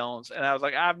ninja films, and I was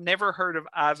like, I've never heard of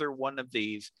either one of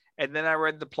these. And then I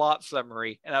read the plot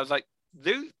summary, and I was like,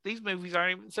 these movies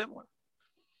aren't even similar,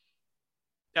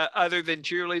 other than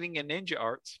cheerleading and ninja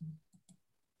arts.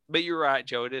 But you're right,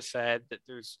 Joe. It is sad that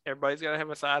everybody's got to have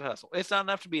a side hustle. It's not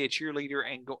enough to be a cheerleader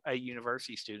and a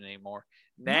university student anymore.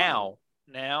 Now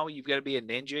you've got to be a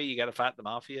ninja. You got to fight the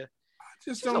mafia.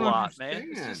 It's just a lot,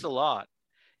 man. It's just a lot.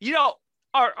 You know,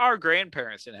 our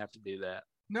grandparents didn't have to do that.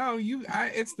 No,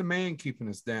 it's the man keeping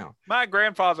us down. My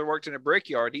grandfather worked in a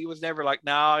brickyard. He was never like,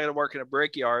 no, I got to work in a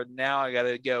brickyard. Now I got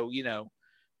to go,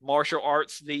 martial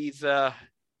arts these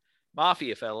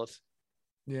mafia fellas.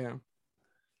 Yeah.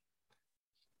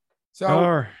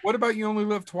 So what about You Only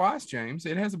Live Twice, James?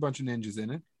 It has a bunch of ninjas in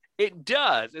it. It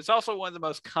does. It's also one of the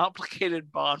most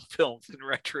complicated Bond films in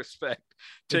retrospect.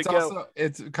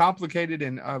 It's complicated,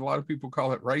 and a lot of people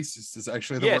call it racist. Is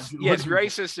actually the word. Yes,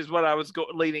 racist is what I was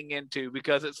leading into,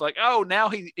 because it's like, oh, now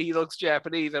he looks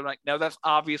Japanese. I'm like, no, that's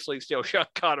obviously still Sean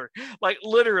Connery. Like,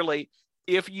 literally,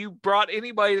 if you brought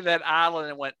anybody to that island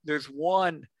and went, there's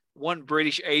one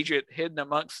British agent hidden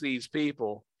amongst these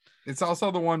people. It's also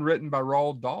the one written by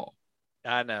Roald Dahl.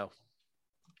 I know.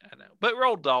 But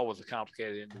Roald Dahl was a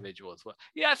complicated individual as well.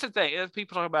 Yeah, that's the thing. As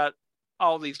people talk about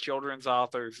all these children's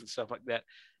authors and stuff like that,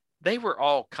 they were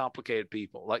all complicated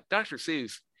people. Like Dr.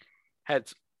 Seuss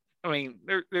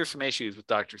there's some issues with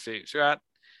Dr. Seuss, right?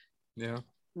 Yeah.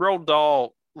 Roald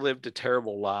Dahl lived a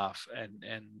terrible life and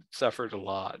suffered a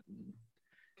lot.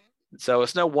 So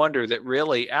it's no wonder that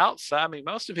really outside,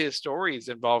 most of his stories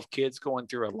involve kids going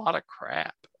through a lot of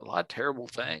crap, a lot of terrible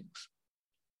things.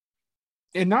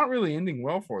 And not really ending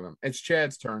well for them. It's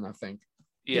Chad's turn, I think.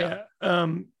 Yeah.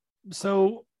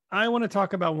 So I want to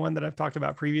talk about one that I've talked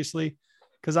about previously,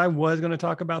 because I was going to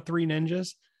talk about Three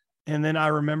Ninjas. And then I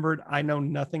remembered I know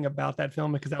nothing about that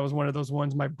film because that was one of those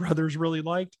ones my brothers really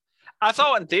liked. I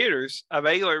saw it in theaters. I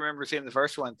vaguely remember seeing the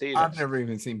first one in theaters. I've never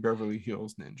even seen Beverly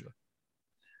Hills Ninja.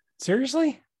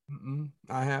 Seriously?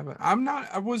 I haven't.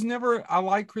 I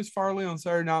like Chris Farley on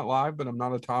Saturday Night Live, but I'm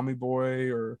not a Tommy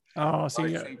Boy or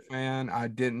fan. I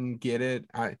didn't get it.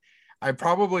 I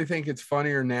probably think it's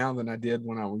funnier now than I did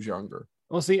when I was younger.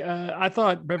 Well, see, I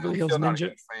thought Beverly Hills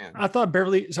Ninja.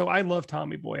 So I love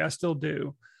Tommy Boy. I still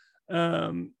do.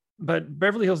 But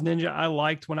Beverly Hills Ninja, I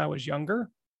liked when I was younger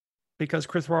because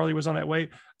Chris Farley was on that wave.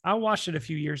 I watched it a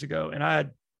few years ago and I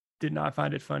did not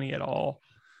find it funny at all.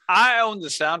 I own the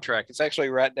soundtrack. It's actually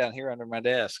right down here under my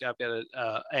desk. I've got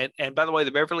it. And by the way,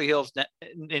 the Beverly Hills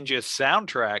Ninja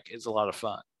soundtrack is a lot of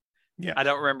fun. Yeah. I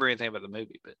don't remember anything about the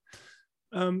movie, but.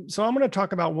 So I'm going to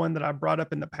talk about one that I brought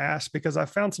up in the past because I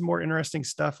found some more interesting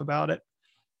stuff about it.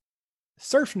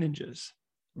 Surf Ninjas.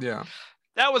 Yeah.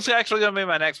 That was actually going to be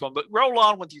my next one, but roll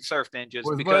on with you, Surf Ninjas,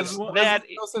 because Leslie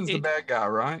Nielsen's the bad guy,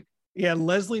 right? Yeah,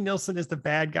 Leslie Nielsen is the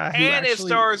bad guy. And it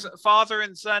stars father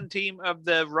and son team of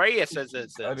the Reyes.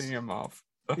 Cutting him off.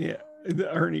 Yeah,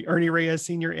 Ernie Reyes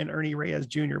Sr. and Ernie Reyes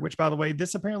Jr., which, by the way,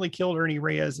 this apparently killed Ernie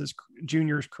Reyes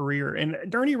Jr.'s career. And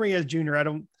Ernie Reyes Jr.,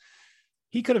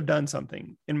 he could have done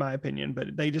something, in my opinion,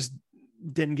 but they just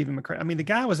didn't give him a credit. I mean, the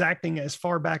guy was acting as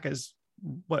far back as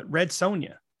Red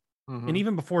Sonja. Mm-hmm. And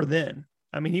even before then,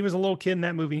 I mean, he was a little kid in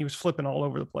that movie. And he was flipping all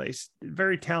over the place.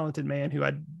 Very talented man who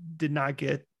I did not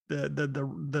get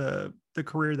the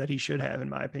career that he should have, in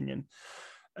my opinion.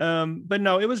 But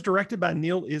no, it was directed by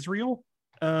Neil Israel.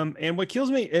 And what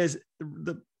kills me is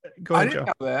go ahead, I didn't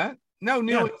know that. No,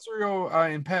 Neil Israel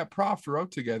and Pat Proft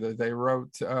wrote together. They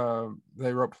wrote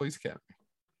Police Academy.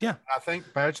 Yeah, I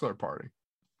think Bachelor Party.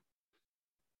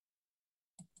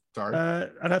 Sorry,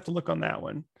 I'd have to look on that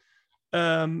one.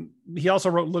 He also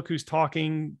wrote Look Who's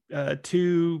Talking.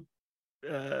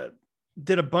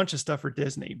 Did a bunch of stuff for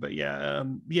Disney, but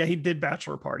he did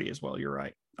Bachelor Party as well. You're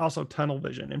right. Also Tunnel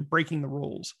Vision and Breaking the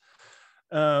Rules.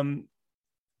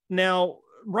 Now,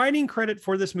 writing credit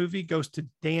for this movie goes to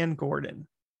Dan Gordon.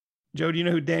 Joe, do you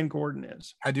know who Dan Gordon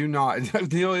is? I do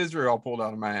not. Neil Israel pulled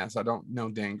out of my ass. I don't know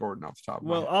Dan Gordon off the top of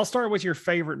my head. I'll start with your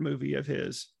favorite movie of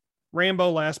his,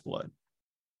 Rambo: Last Blood.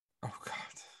 Oh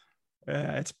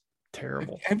God, it's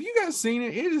terrible. Have you guys seen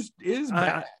it? It is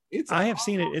bad. I have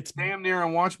seen it. It's damn near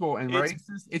unwatchable and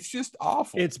racist. It's just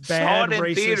awful. It's bad. Saw it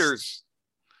in theaters.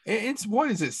 It's what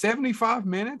is it? 75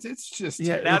 minutes. It's just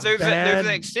Now there's an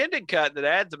extended cut that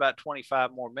adds about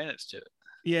 25 more minutes to it.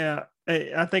 Yeah,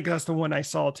 I think that's the one I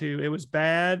saw too. It was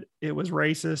bad. It was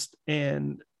racist,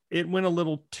 and it went a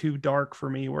little too dark for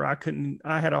me where I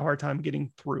had a hard time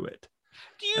getting through it.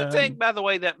 Do you think, by the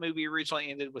way, that movie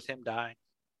originally ended with him dying?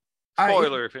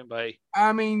 Spoiler if anybody.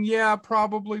 I mean, yeah,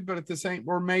 probably, but at the same,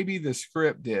 or maybe the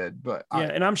script did, but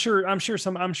and I'm sure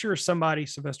somebody,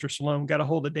 Sylvester Stallone, got a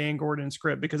hold of Dan Gordon's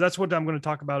script because that's what I'm going to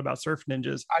talk about Surf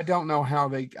Ninjas. I don't know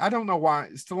why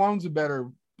Stallone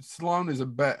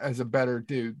is a better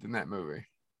dude than that movie.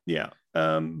 Yeah.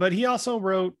 But he also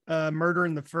wrote Murder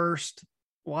in the First,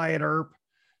 Wyatt Earp,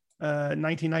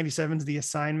 1997's The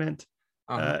Assignment.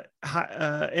 And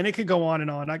it could go on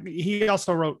and on. He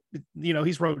also wrote,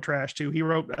 he's wrote trash too. He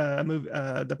wrote a movie,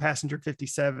 The Passenger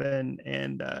 57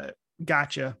 and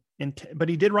Gotcha. But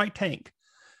he did write Tank.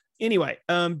 Anyway,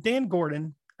 Dan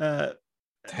Gordon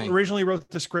originally wrote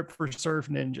the script for Surf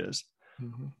Ninjas.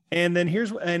 Mm-hmm. And then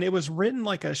it was written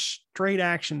like a straight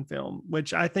action film,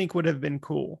 which I think would have been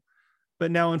cool.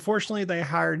 But now, unfortunately, they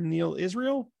hired Neil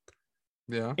Israel.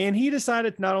 Yeah. And he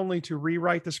decided not only to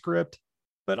rewrite the script,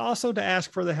 but also to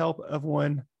ask for the help of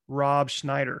one Rob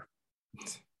Schneider,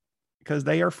 because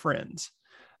they are friends.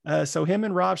 So him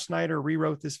and Rob Schneider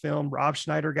rewrote this film. Rob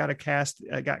Schneider got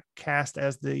cast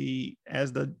as the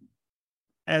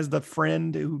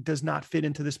friend who does not fit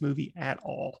into this movie at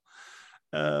all.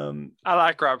 I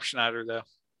like Rob Schneider though.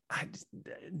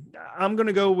 I'm going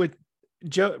to go with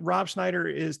Joe. Rob Schneider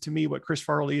is to me what Chris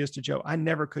Farley is to Joe. I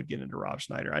never could get into Rob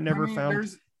Schneider.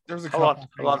 There's a couple.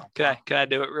 Hold on. Can I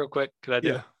do it real quick? Can I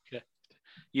do it? Okay.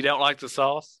 You don't like the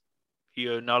sauce?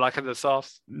 You not like the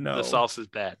sauce? No. The sauce is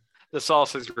bad. The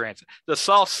sauce is rancid. The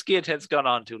sauce skit has gone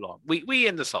on too long. We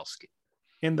in the sauce skit.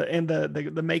 And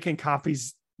the making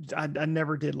copies, I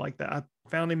never did like that. I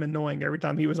found him annoying every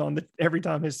time he was on every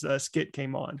time his skit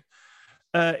came on.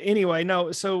 Anyway,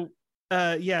 no. So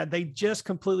they just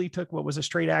completely took what was a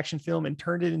straight action film and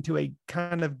turned it into a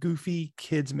kind of goofy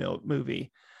kids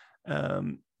movie.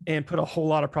 And put a whole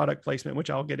lot of product placement, which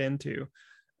I'll get into.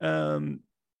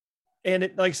 And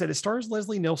it, like I said, it stars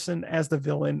Leslie Nielsen as the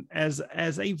villain, as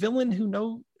a villain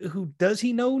who does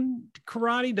he know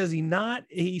karate? Does he not?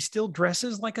 He still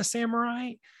dresses like a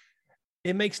samurai.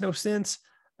 It makes no sense.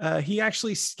 He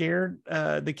actually scared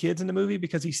the kids in the movie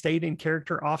because he stayed in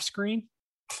character off screen,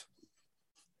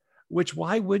 which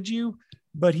why would you?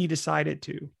 But he decided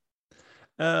to.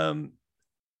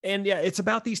 And yeah, it's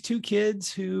about these two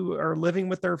kids who are living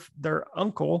with their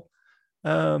uncle,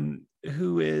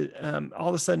 who is all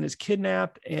of a sudden is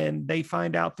kidnapped, and they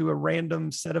find out through a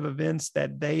random set of events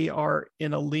that they are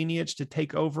in a lineage to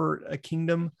take over a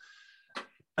kingdom,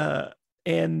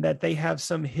 and that they have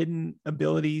some hidden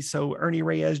abilities. So Ernie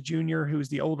Reyes Jr., who's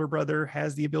the older brother,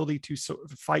 has the ability to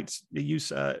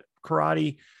use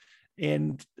karate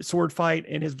and sword fight,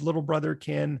 and his little brother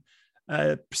can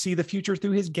see the future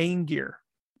through his Game Gear.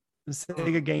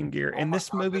 Sega Game Gear. And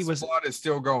this movie this plot is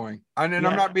still going. And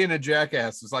I'm not being a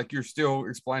jackass. It's like you're still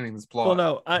explaining this plot. Well,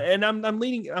 no,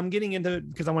 I'm getting into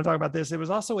it because I want to talk about this. It was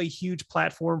also a huge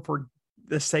platform for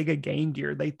the Sega Game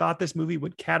Gear. They thought this movie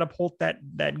would catapult that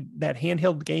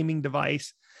handheld gaming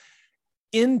device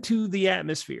into the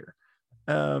atmosphere.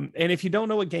 And if you don't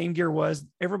know what Game Gear was,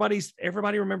 everybody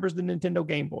remembers the Nintendo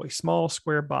Game Boy, small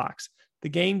square box. The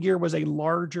Game Gear was a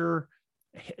larger,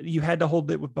 you had to hold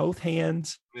it with both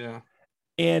hands. Yeah.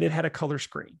 And it had a color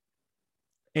screen.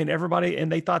 And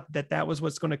they thought that was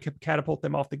what's going to catapult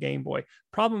them off the Game Boy.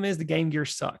 Problem is the Game Gear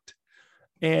sucked.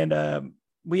 And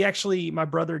my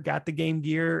brother got the Game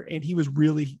Gear, and he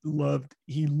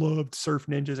loved Surf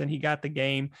Ninjas, and he got the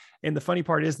game. And the funny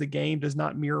part is the game does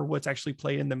not mirror what's actually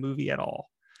played in the movie at all.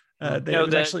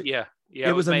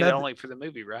 It was made only for the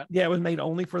movie, right? Yeah, it was made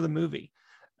only for the movie.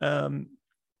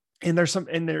 And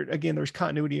there's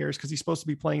continuity errors because he's supposed to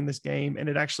be playing this game, and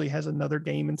it actually has another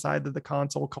game inside of the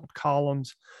console called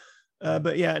Columns.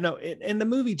 But yeah, no, and the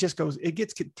movie just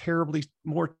gets terribly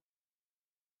more.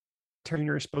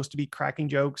 Turner is supposed to be cracking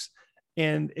jokes,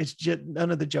 and it's just none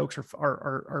of the jokes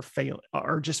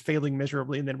are just failing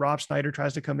miserably. And then Rob Schneider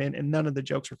tries to come in, and none of the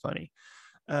jokes are funny.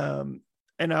 And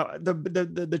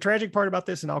the tragic part about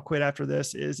this, and I'll quit after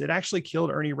this, is it actually killed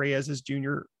Ernie Reyes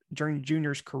during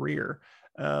Junior's career.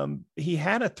 He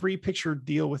had a 3-picture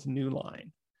deal with New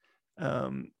Line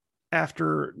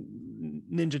after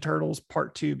Ninja Turtles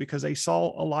Part 2 because they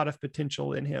saw a lot of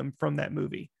potential in him from that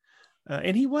movie.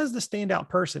 And he was the standout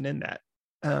person in that.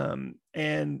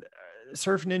 And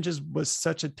Surf Ninjas was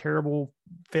such a terrible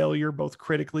failure, both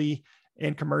critically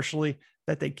and commercially,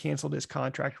 that they canceled his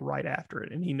contract right after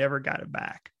it. And he never got it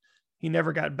back. He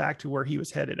never got back to where he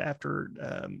was headed after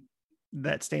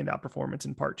that standout performance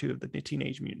in Part 2 of the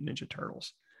Teenage Mutant Ninja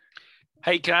Turtles.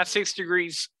 Hey, can I 6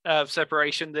 degrees of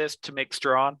separation this to mix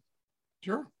drawn?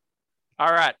 Sure.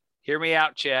 All right. Hear me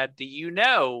out, Chad. Do you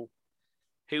know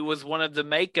who was one of the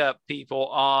makeup people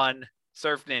on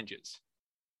Surf Ninjas?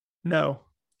 No.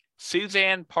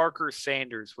 Suzanne Parker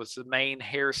Sanders was the main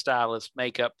hairstylist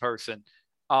makeup person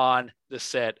on the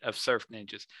set of Surf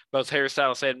Ninjas, both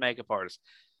hairstylist and makeup artist.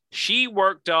 She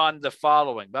worked on the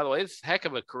following. By the way, it's a heck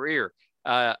of a career.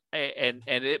 And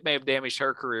it may have damaged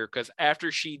her career because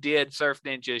after she did Surf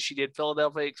Ninjas, she did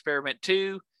Philadelphia Experiment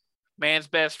 2, Man's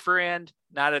Best Friend,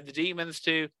 Night of the Demons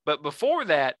 2. But before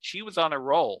that, she was on a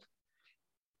roll.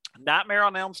 Nightmare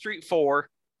on Elm Street 4,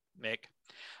 Mick.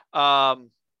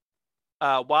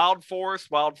 Wild Forest,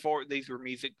 these were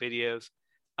music videos.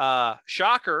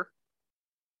 Shocker,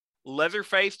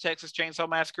 Leatherface, Texas Chainsaw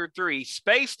Massacre 3,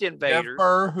 Spaced Invaders. Jeff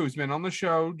Burr, who's been on the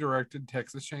show, directed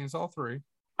Texas Chainsaw 3.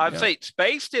 I'd say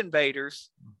Spaced Invaders.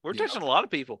 We're touching a lot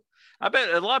of people. I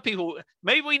bet a lot of people.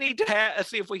 Maybe we need to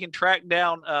see if we can track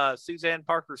down Suzanne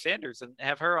Parker Sanders and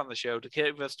have her on the show to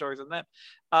give us stories on that.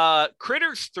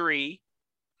 Critters 3,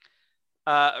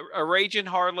 A Rage in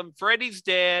Harlem, Freddy's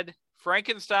Dead,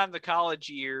 Frankenstein: The College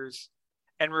Years,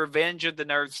 and Revenge of the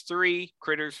Nerds 3,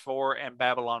 Critters 4, and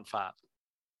Babylon 5.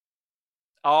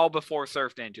 All before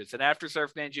Surf Ninjas. And after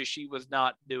Surf Ninjas, she was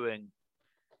not doing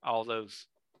all those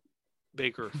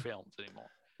bigger films anymore.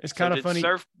 It's kind of funny.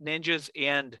 Surf Ninjas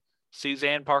end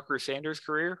Suzanne Parker Sanders'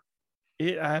 career?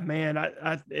 It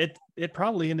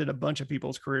probably ended a bunch of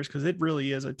people's careers because it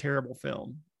really is a terrible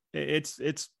film. It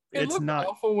looked not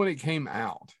awful when it came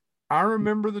out. I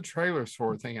remember the trailers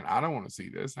for it thinking, I don't want to see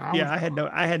this. I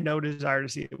had no desire to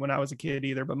see it when I was a kid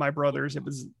either, but my brothers, it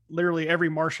was literally every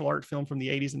martial art film from the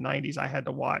 80s and 90s I had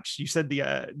to watch. You said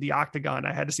the Octagon.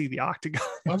 I had to see the Octagon.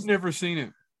 I've never seen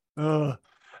it.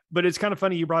 But it's kind of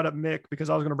funny you brought up Mick because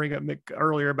I was going to bring up Mick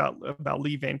earlier about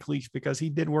Lee Van Cleef because he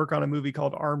did work on a movie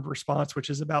called Armed Response, which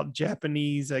is about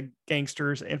Japanese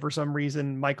gangsters. And for some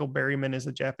reason, Michael Berryman is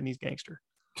a Japanese gangster.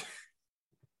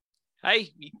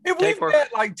 Hey, if we've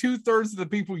met like 2/3 of the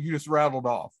people you just rattled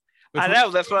off. I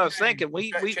know, that's what I was thinking.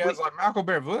 We like Michael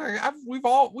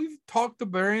Berryman. We've talked to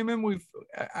Berryman.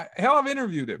 I've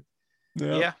interviewed him.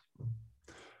 Yeah.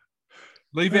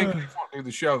 Lee Van Cleef won't do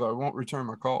the show though. I won't return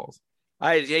my calls.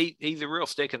 He's a real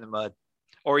stick in the mud,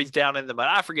 or he's down in the mud.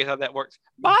 I forget how that works.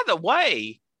 By the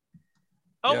way,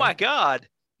 my God,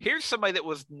 here's somebody that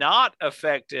was not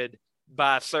affected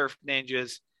by Surf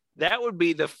Ninjas. That would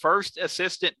be the first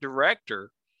assistant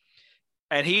director.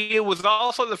 And he was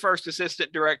also the first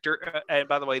assistant director. And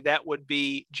by the way, that would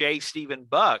be J. Stephen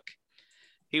Buck.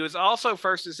 He was also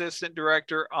first assistant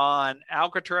director on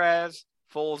Alcatraz,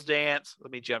 Fool's Dance.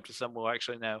 Let me jump to some we'll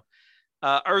actually know.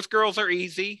 Earth Girls Are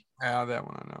Easy. Yeah, that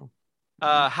one I know.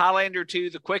 Highlander 2,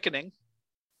 The Quickening.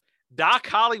 Doc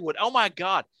Hollywood. Oh, my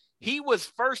God. He was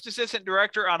first assistant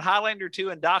director on Highlander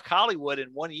 2 and Doc Hollywood in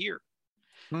 1 year.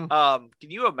 Can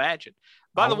you imagine?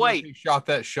 By the way, he shot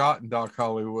that shot in Doc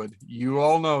Hollywood. You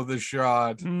all know the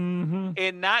shot. Mm-hmm.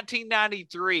 In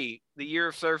 1993, the year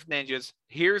of Surf Ninjas,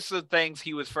 here's the things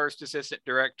he was first assistant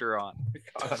director on.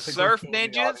 God, Surf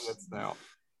Ninjas.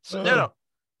 No.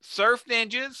 Surf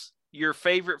Ninjas, your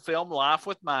favorite film, Life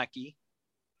with Mikey,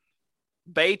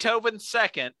 Beethoven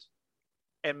Second,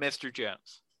 and Mr.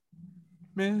 Jones.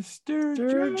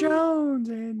 Mr. Jones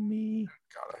and me.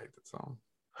 God, I hate that song.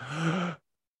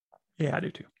 Yeah, I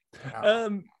do too. It's all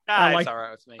right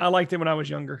with me. I liked it when I was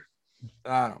younger.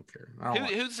 I don't care.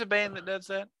 Who's the band that does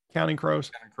that? Counting Crows.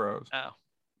 Oh,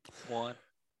 1,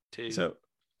 2, 3.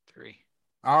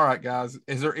 All right, guys.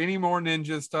 Is there any more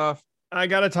ninja stuff? I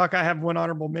gotta talk. I have one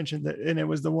honorable mention and it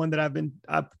was the one that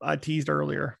I teased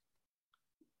earlier.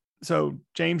 So,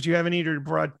 James, do you have any, or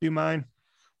before I do mine?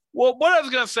 Well, what I was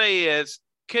gonna say is,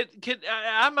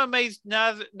 I'm amazed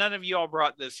none of y'all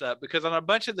brought this up, because on a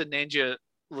bunch of the ninja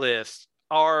lists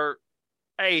are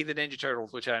the Ninja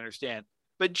Turtles, which I understand,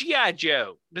 but G.I.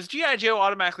 Joe. Does G.I. Joe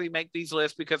automatically make these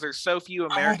lists because there's so few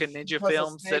American ninja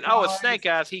films that it's Snake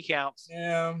Eyes, he counts?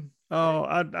 Yeah. Oh,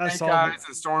 I saw Eyes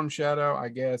and Storm Shadow, I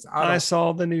guess. I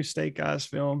saw the new Snake Eyes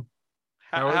film.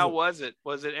 How was it?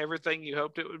 Was it everything you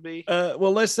hoped it would be?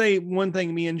 Well, let's say one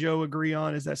thing me and Joe agree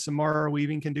on is that Samara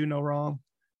Weaving can do no wrong.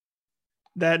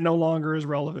 That no longer is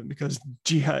relevant because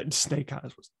Snake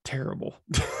Eyes was terrible.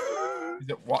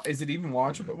 Is it even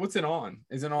watchable? What's it on?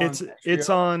 Is it on?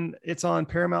 It's on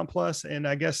Paramount Plus, and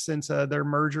I guess since their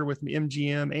merger with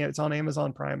MGM, and it's on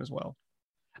Amazon Prime as well.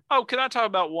 Oh, can I talk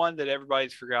about one that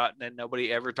everybody's forgotten and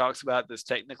nobody ever talks about that's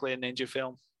technically a ninja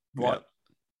film? What?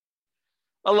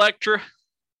 Elektra.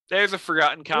 There's a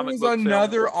forgotten comic book film.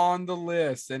 Another on the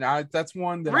list, and that's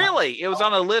one that it was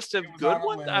on a list of good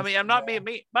ones. I mean, I'm not being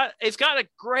mean, but it's got a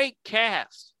great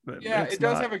cast. Yeah, it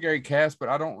does have a great cast, but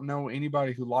I don't know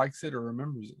anybody who likes it or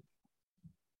remembers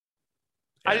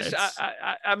it.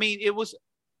 I mean, it was.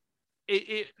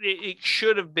 It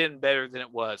should have been better than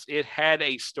it was. It had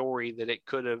a story that it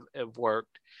could have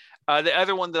worked. The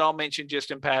other one that I'll mention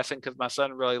just in passing, because my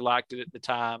son really liked it at the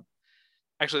time.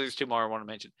 Actually, there's two more I want to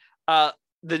mention.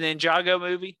 The Ninjago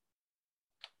movie,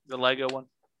 the Lego one.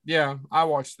 Yeah, I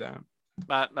watched that.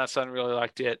 My son really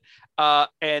liked it.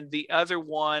 And the other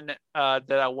one that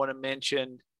I want to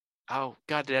mention, oh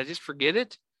God, did I just forget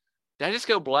it? Did I just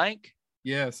go blank?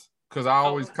 Yes, because I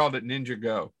always called it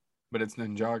Ninjago, but it's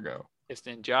Ninjago. It's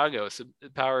Ninjago. It's the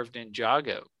power of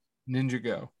Ninjago.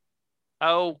 Ninjago.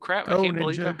 Oh crap! Go I can't Ninja,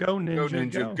 believe it. Go Ninja, go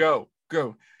Ninja,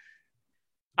 go.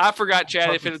 I forgot,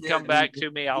 Chad. If it'd come back to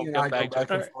me, I'll come back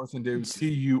to and forth and do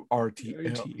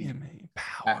CURTLMA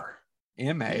power.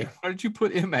 MA. Why did you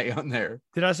put MA on there?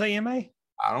 Did I say MA?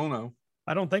 I don't know.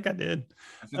 I don't think I did.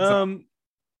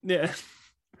 Yeah.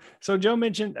 So Joe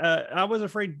mentioned, I was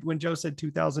afraid when Joe said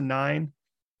 2009,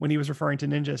 when he was referring to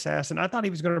Ninja Assassin, I thought he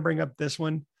was going to bring up this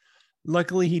one.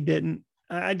 Luckily he didn't.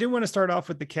 I do want to start off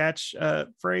with the catch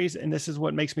phrase, and this is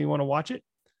what makes me want to watch it.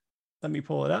 Let me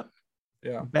pull it up.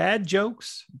 Yeah. Bad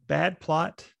jokes, bad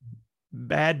plot,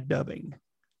 bad dubbing.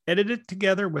 Edited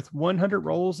together with 100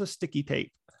 rolls of sticky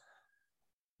tape.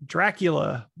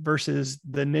 Dracula versus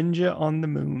the Ninja on the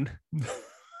Moon.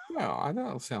 Well, I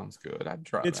know it sounds good. I'd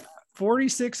try. It's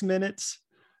 46 minutes.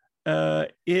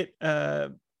 It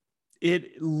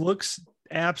looks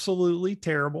absolutely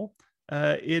terrible.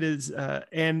 It is,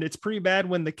 and it's pretty bad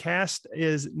when the cast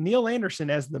is Neil Anderson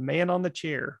as the man on the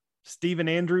chair, Stephen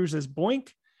Andrews as Boink,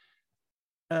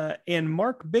 and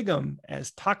Mark Bigham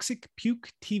as Toxic Puke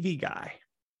TV guy.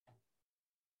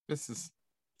 It's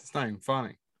not even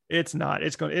funny. It's not.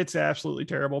 It's absolutely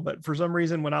terrible. But for some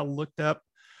reason, when I looked up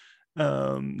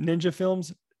ninja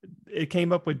films, it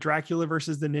came up with Dracula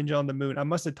versus the Ninja on the Moon. I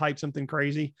must have typed something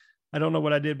crazy. I don't know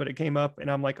what I did, but it came up,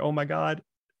 and I'm like, oh my God,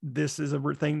 this is a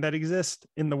thing that exists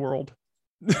in the world.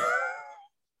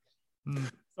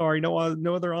 Sorry, no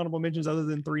other honorable mentions other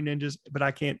than Three Ninjas, but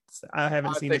I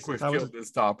haven't seen it. I think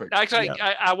this topic. Actually,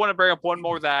 yeah. I want to bring up one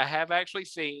more that I have actually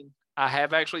seen.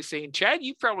 Chad,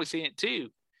 you've probably seen it too.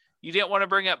 You didn't want to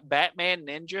bring up Batman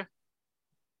Ninja?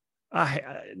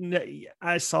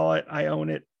 I saw it. I own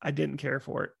it. I didn't care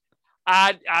for it.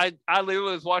 I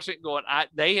literally was watching it going,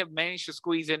 they have managed to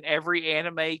squeeze in every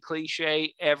anime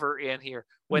cliche ever in here.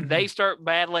 When they start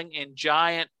battling in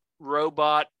giant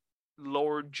robot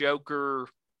Lord Joker.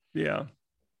 Yeah.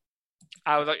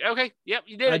 I was like, okay, yep,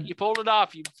 you did it. You pulled it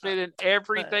off. You fit in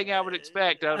everything I would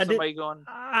expect out of somebody going.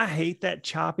 I hate that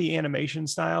choppy animation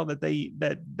style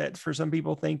that for some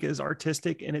people think is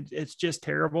artistic, and it's just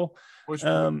terrible. Give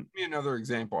me another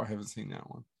example. I haven't seen that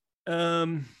one.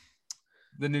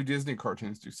 The new Disney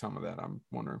cartoons do some of that. I'm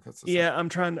wondering if it's the same.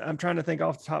 I'm trying to think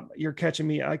off the top. You're catching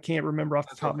me. I can't remember off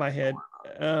the top of my head.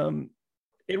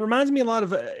 It reminds me a lot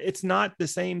of. It's not the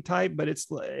same type, but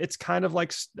it's kind of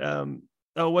like.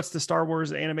 What's the Star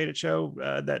Wars animated show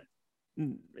that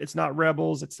it's not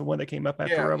Rebels? It's the one that came up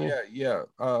after Rebels. Yeah.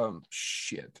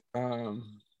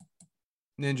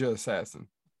 Ninja Assassin.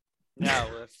 No,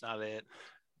 that's not it.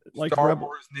 Like Star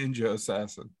Wars Ninja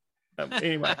Assassin.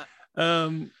 Anyway,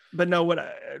 but no,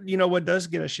 what does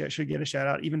should get a shout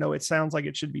out, even though it sounds like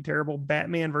it should be terrible.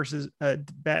 Batman versus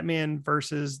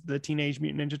the Teenage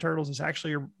Mutant Ninja Turtles is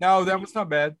actually that was not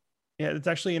bad. Yeah, it's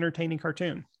actually an entertaining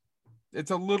cartoon.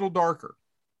 It's a little darker.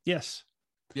 Yes.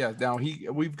 Yeah. Now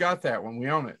we've got that one. We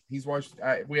own it. He's watched.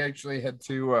 We actually had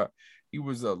to. He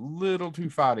was a little too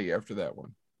fighty after that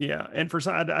one. Yeah, and for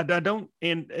some, I don't.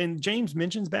 And James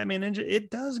mentions Batman Ninja. It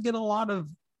does get a lot of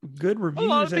good reviews. A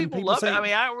lot of people love it. I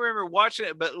mean, I remember watching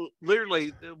it, but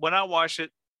literally when I watched it,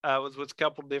 I was with a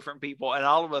couple different people, and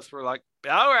all of us were like,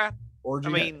 "All right."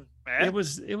 It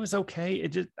was okay. I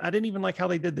didn't even like how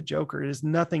they did the Joker. It is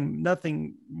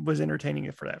nothing was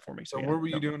entertaining for that for me. So what were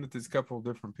you doing with this couple of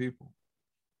different people?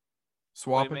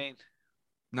 Swapping? What do you mean?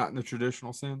 Not in the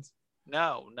traditional sense?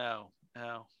 No.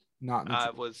 Not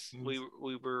in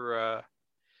we were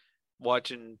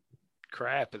watching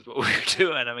crap is what we were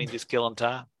doing. I mean, just killing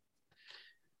time.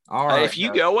 All right. If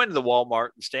you go into the Walmart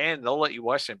and stand, they'll let you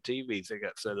watch some TVs they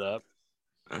got set up.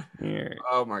 Yeah.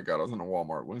 Oh my God, I was in a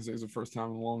Walmart Wednesday's the first time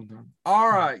in a long time. All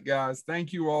right, guys,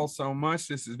 thank you all so much.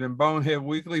 This has been Bonehead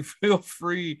Weekly. Feel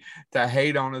free to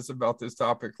hate on us about this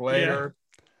topic later.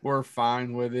 Yeah. We're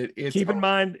fine with it. Keep in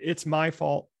mind, it's my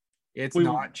fault. It's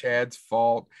not Chad's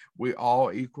fault. We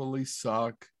all equally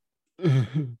suck.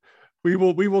 We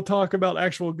will talk about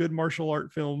actual good martial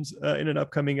art films in an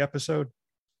upcoming episode.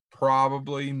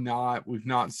 Probably not. We've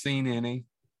not seen any.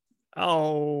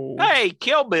 Oh, hey,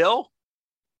 Kill Bill.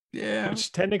 Yeah,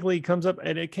 which technically comes up,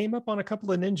 and it came up on a couple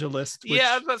of ninja lists. Yeah,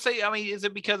 I was about to say. I mean, is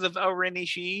it because of Ren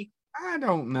Ishii? I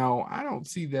don't know. I don't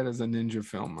see that as a ninja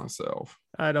film myself.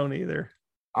 I don't either.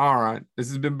 All right, this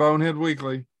has been Bonehead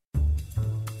Weekly.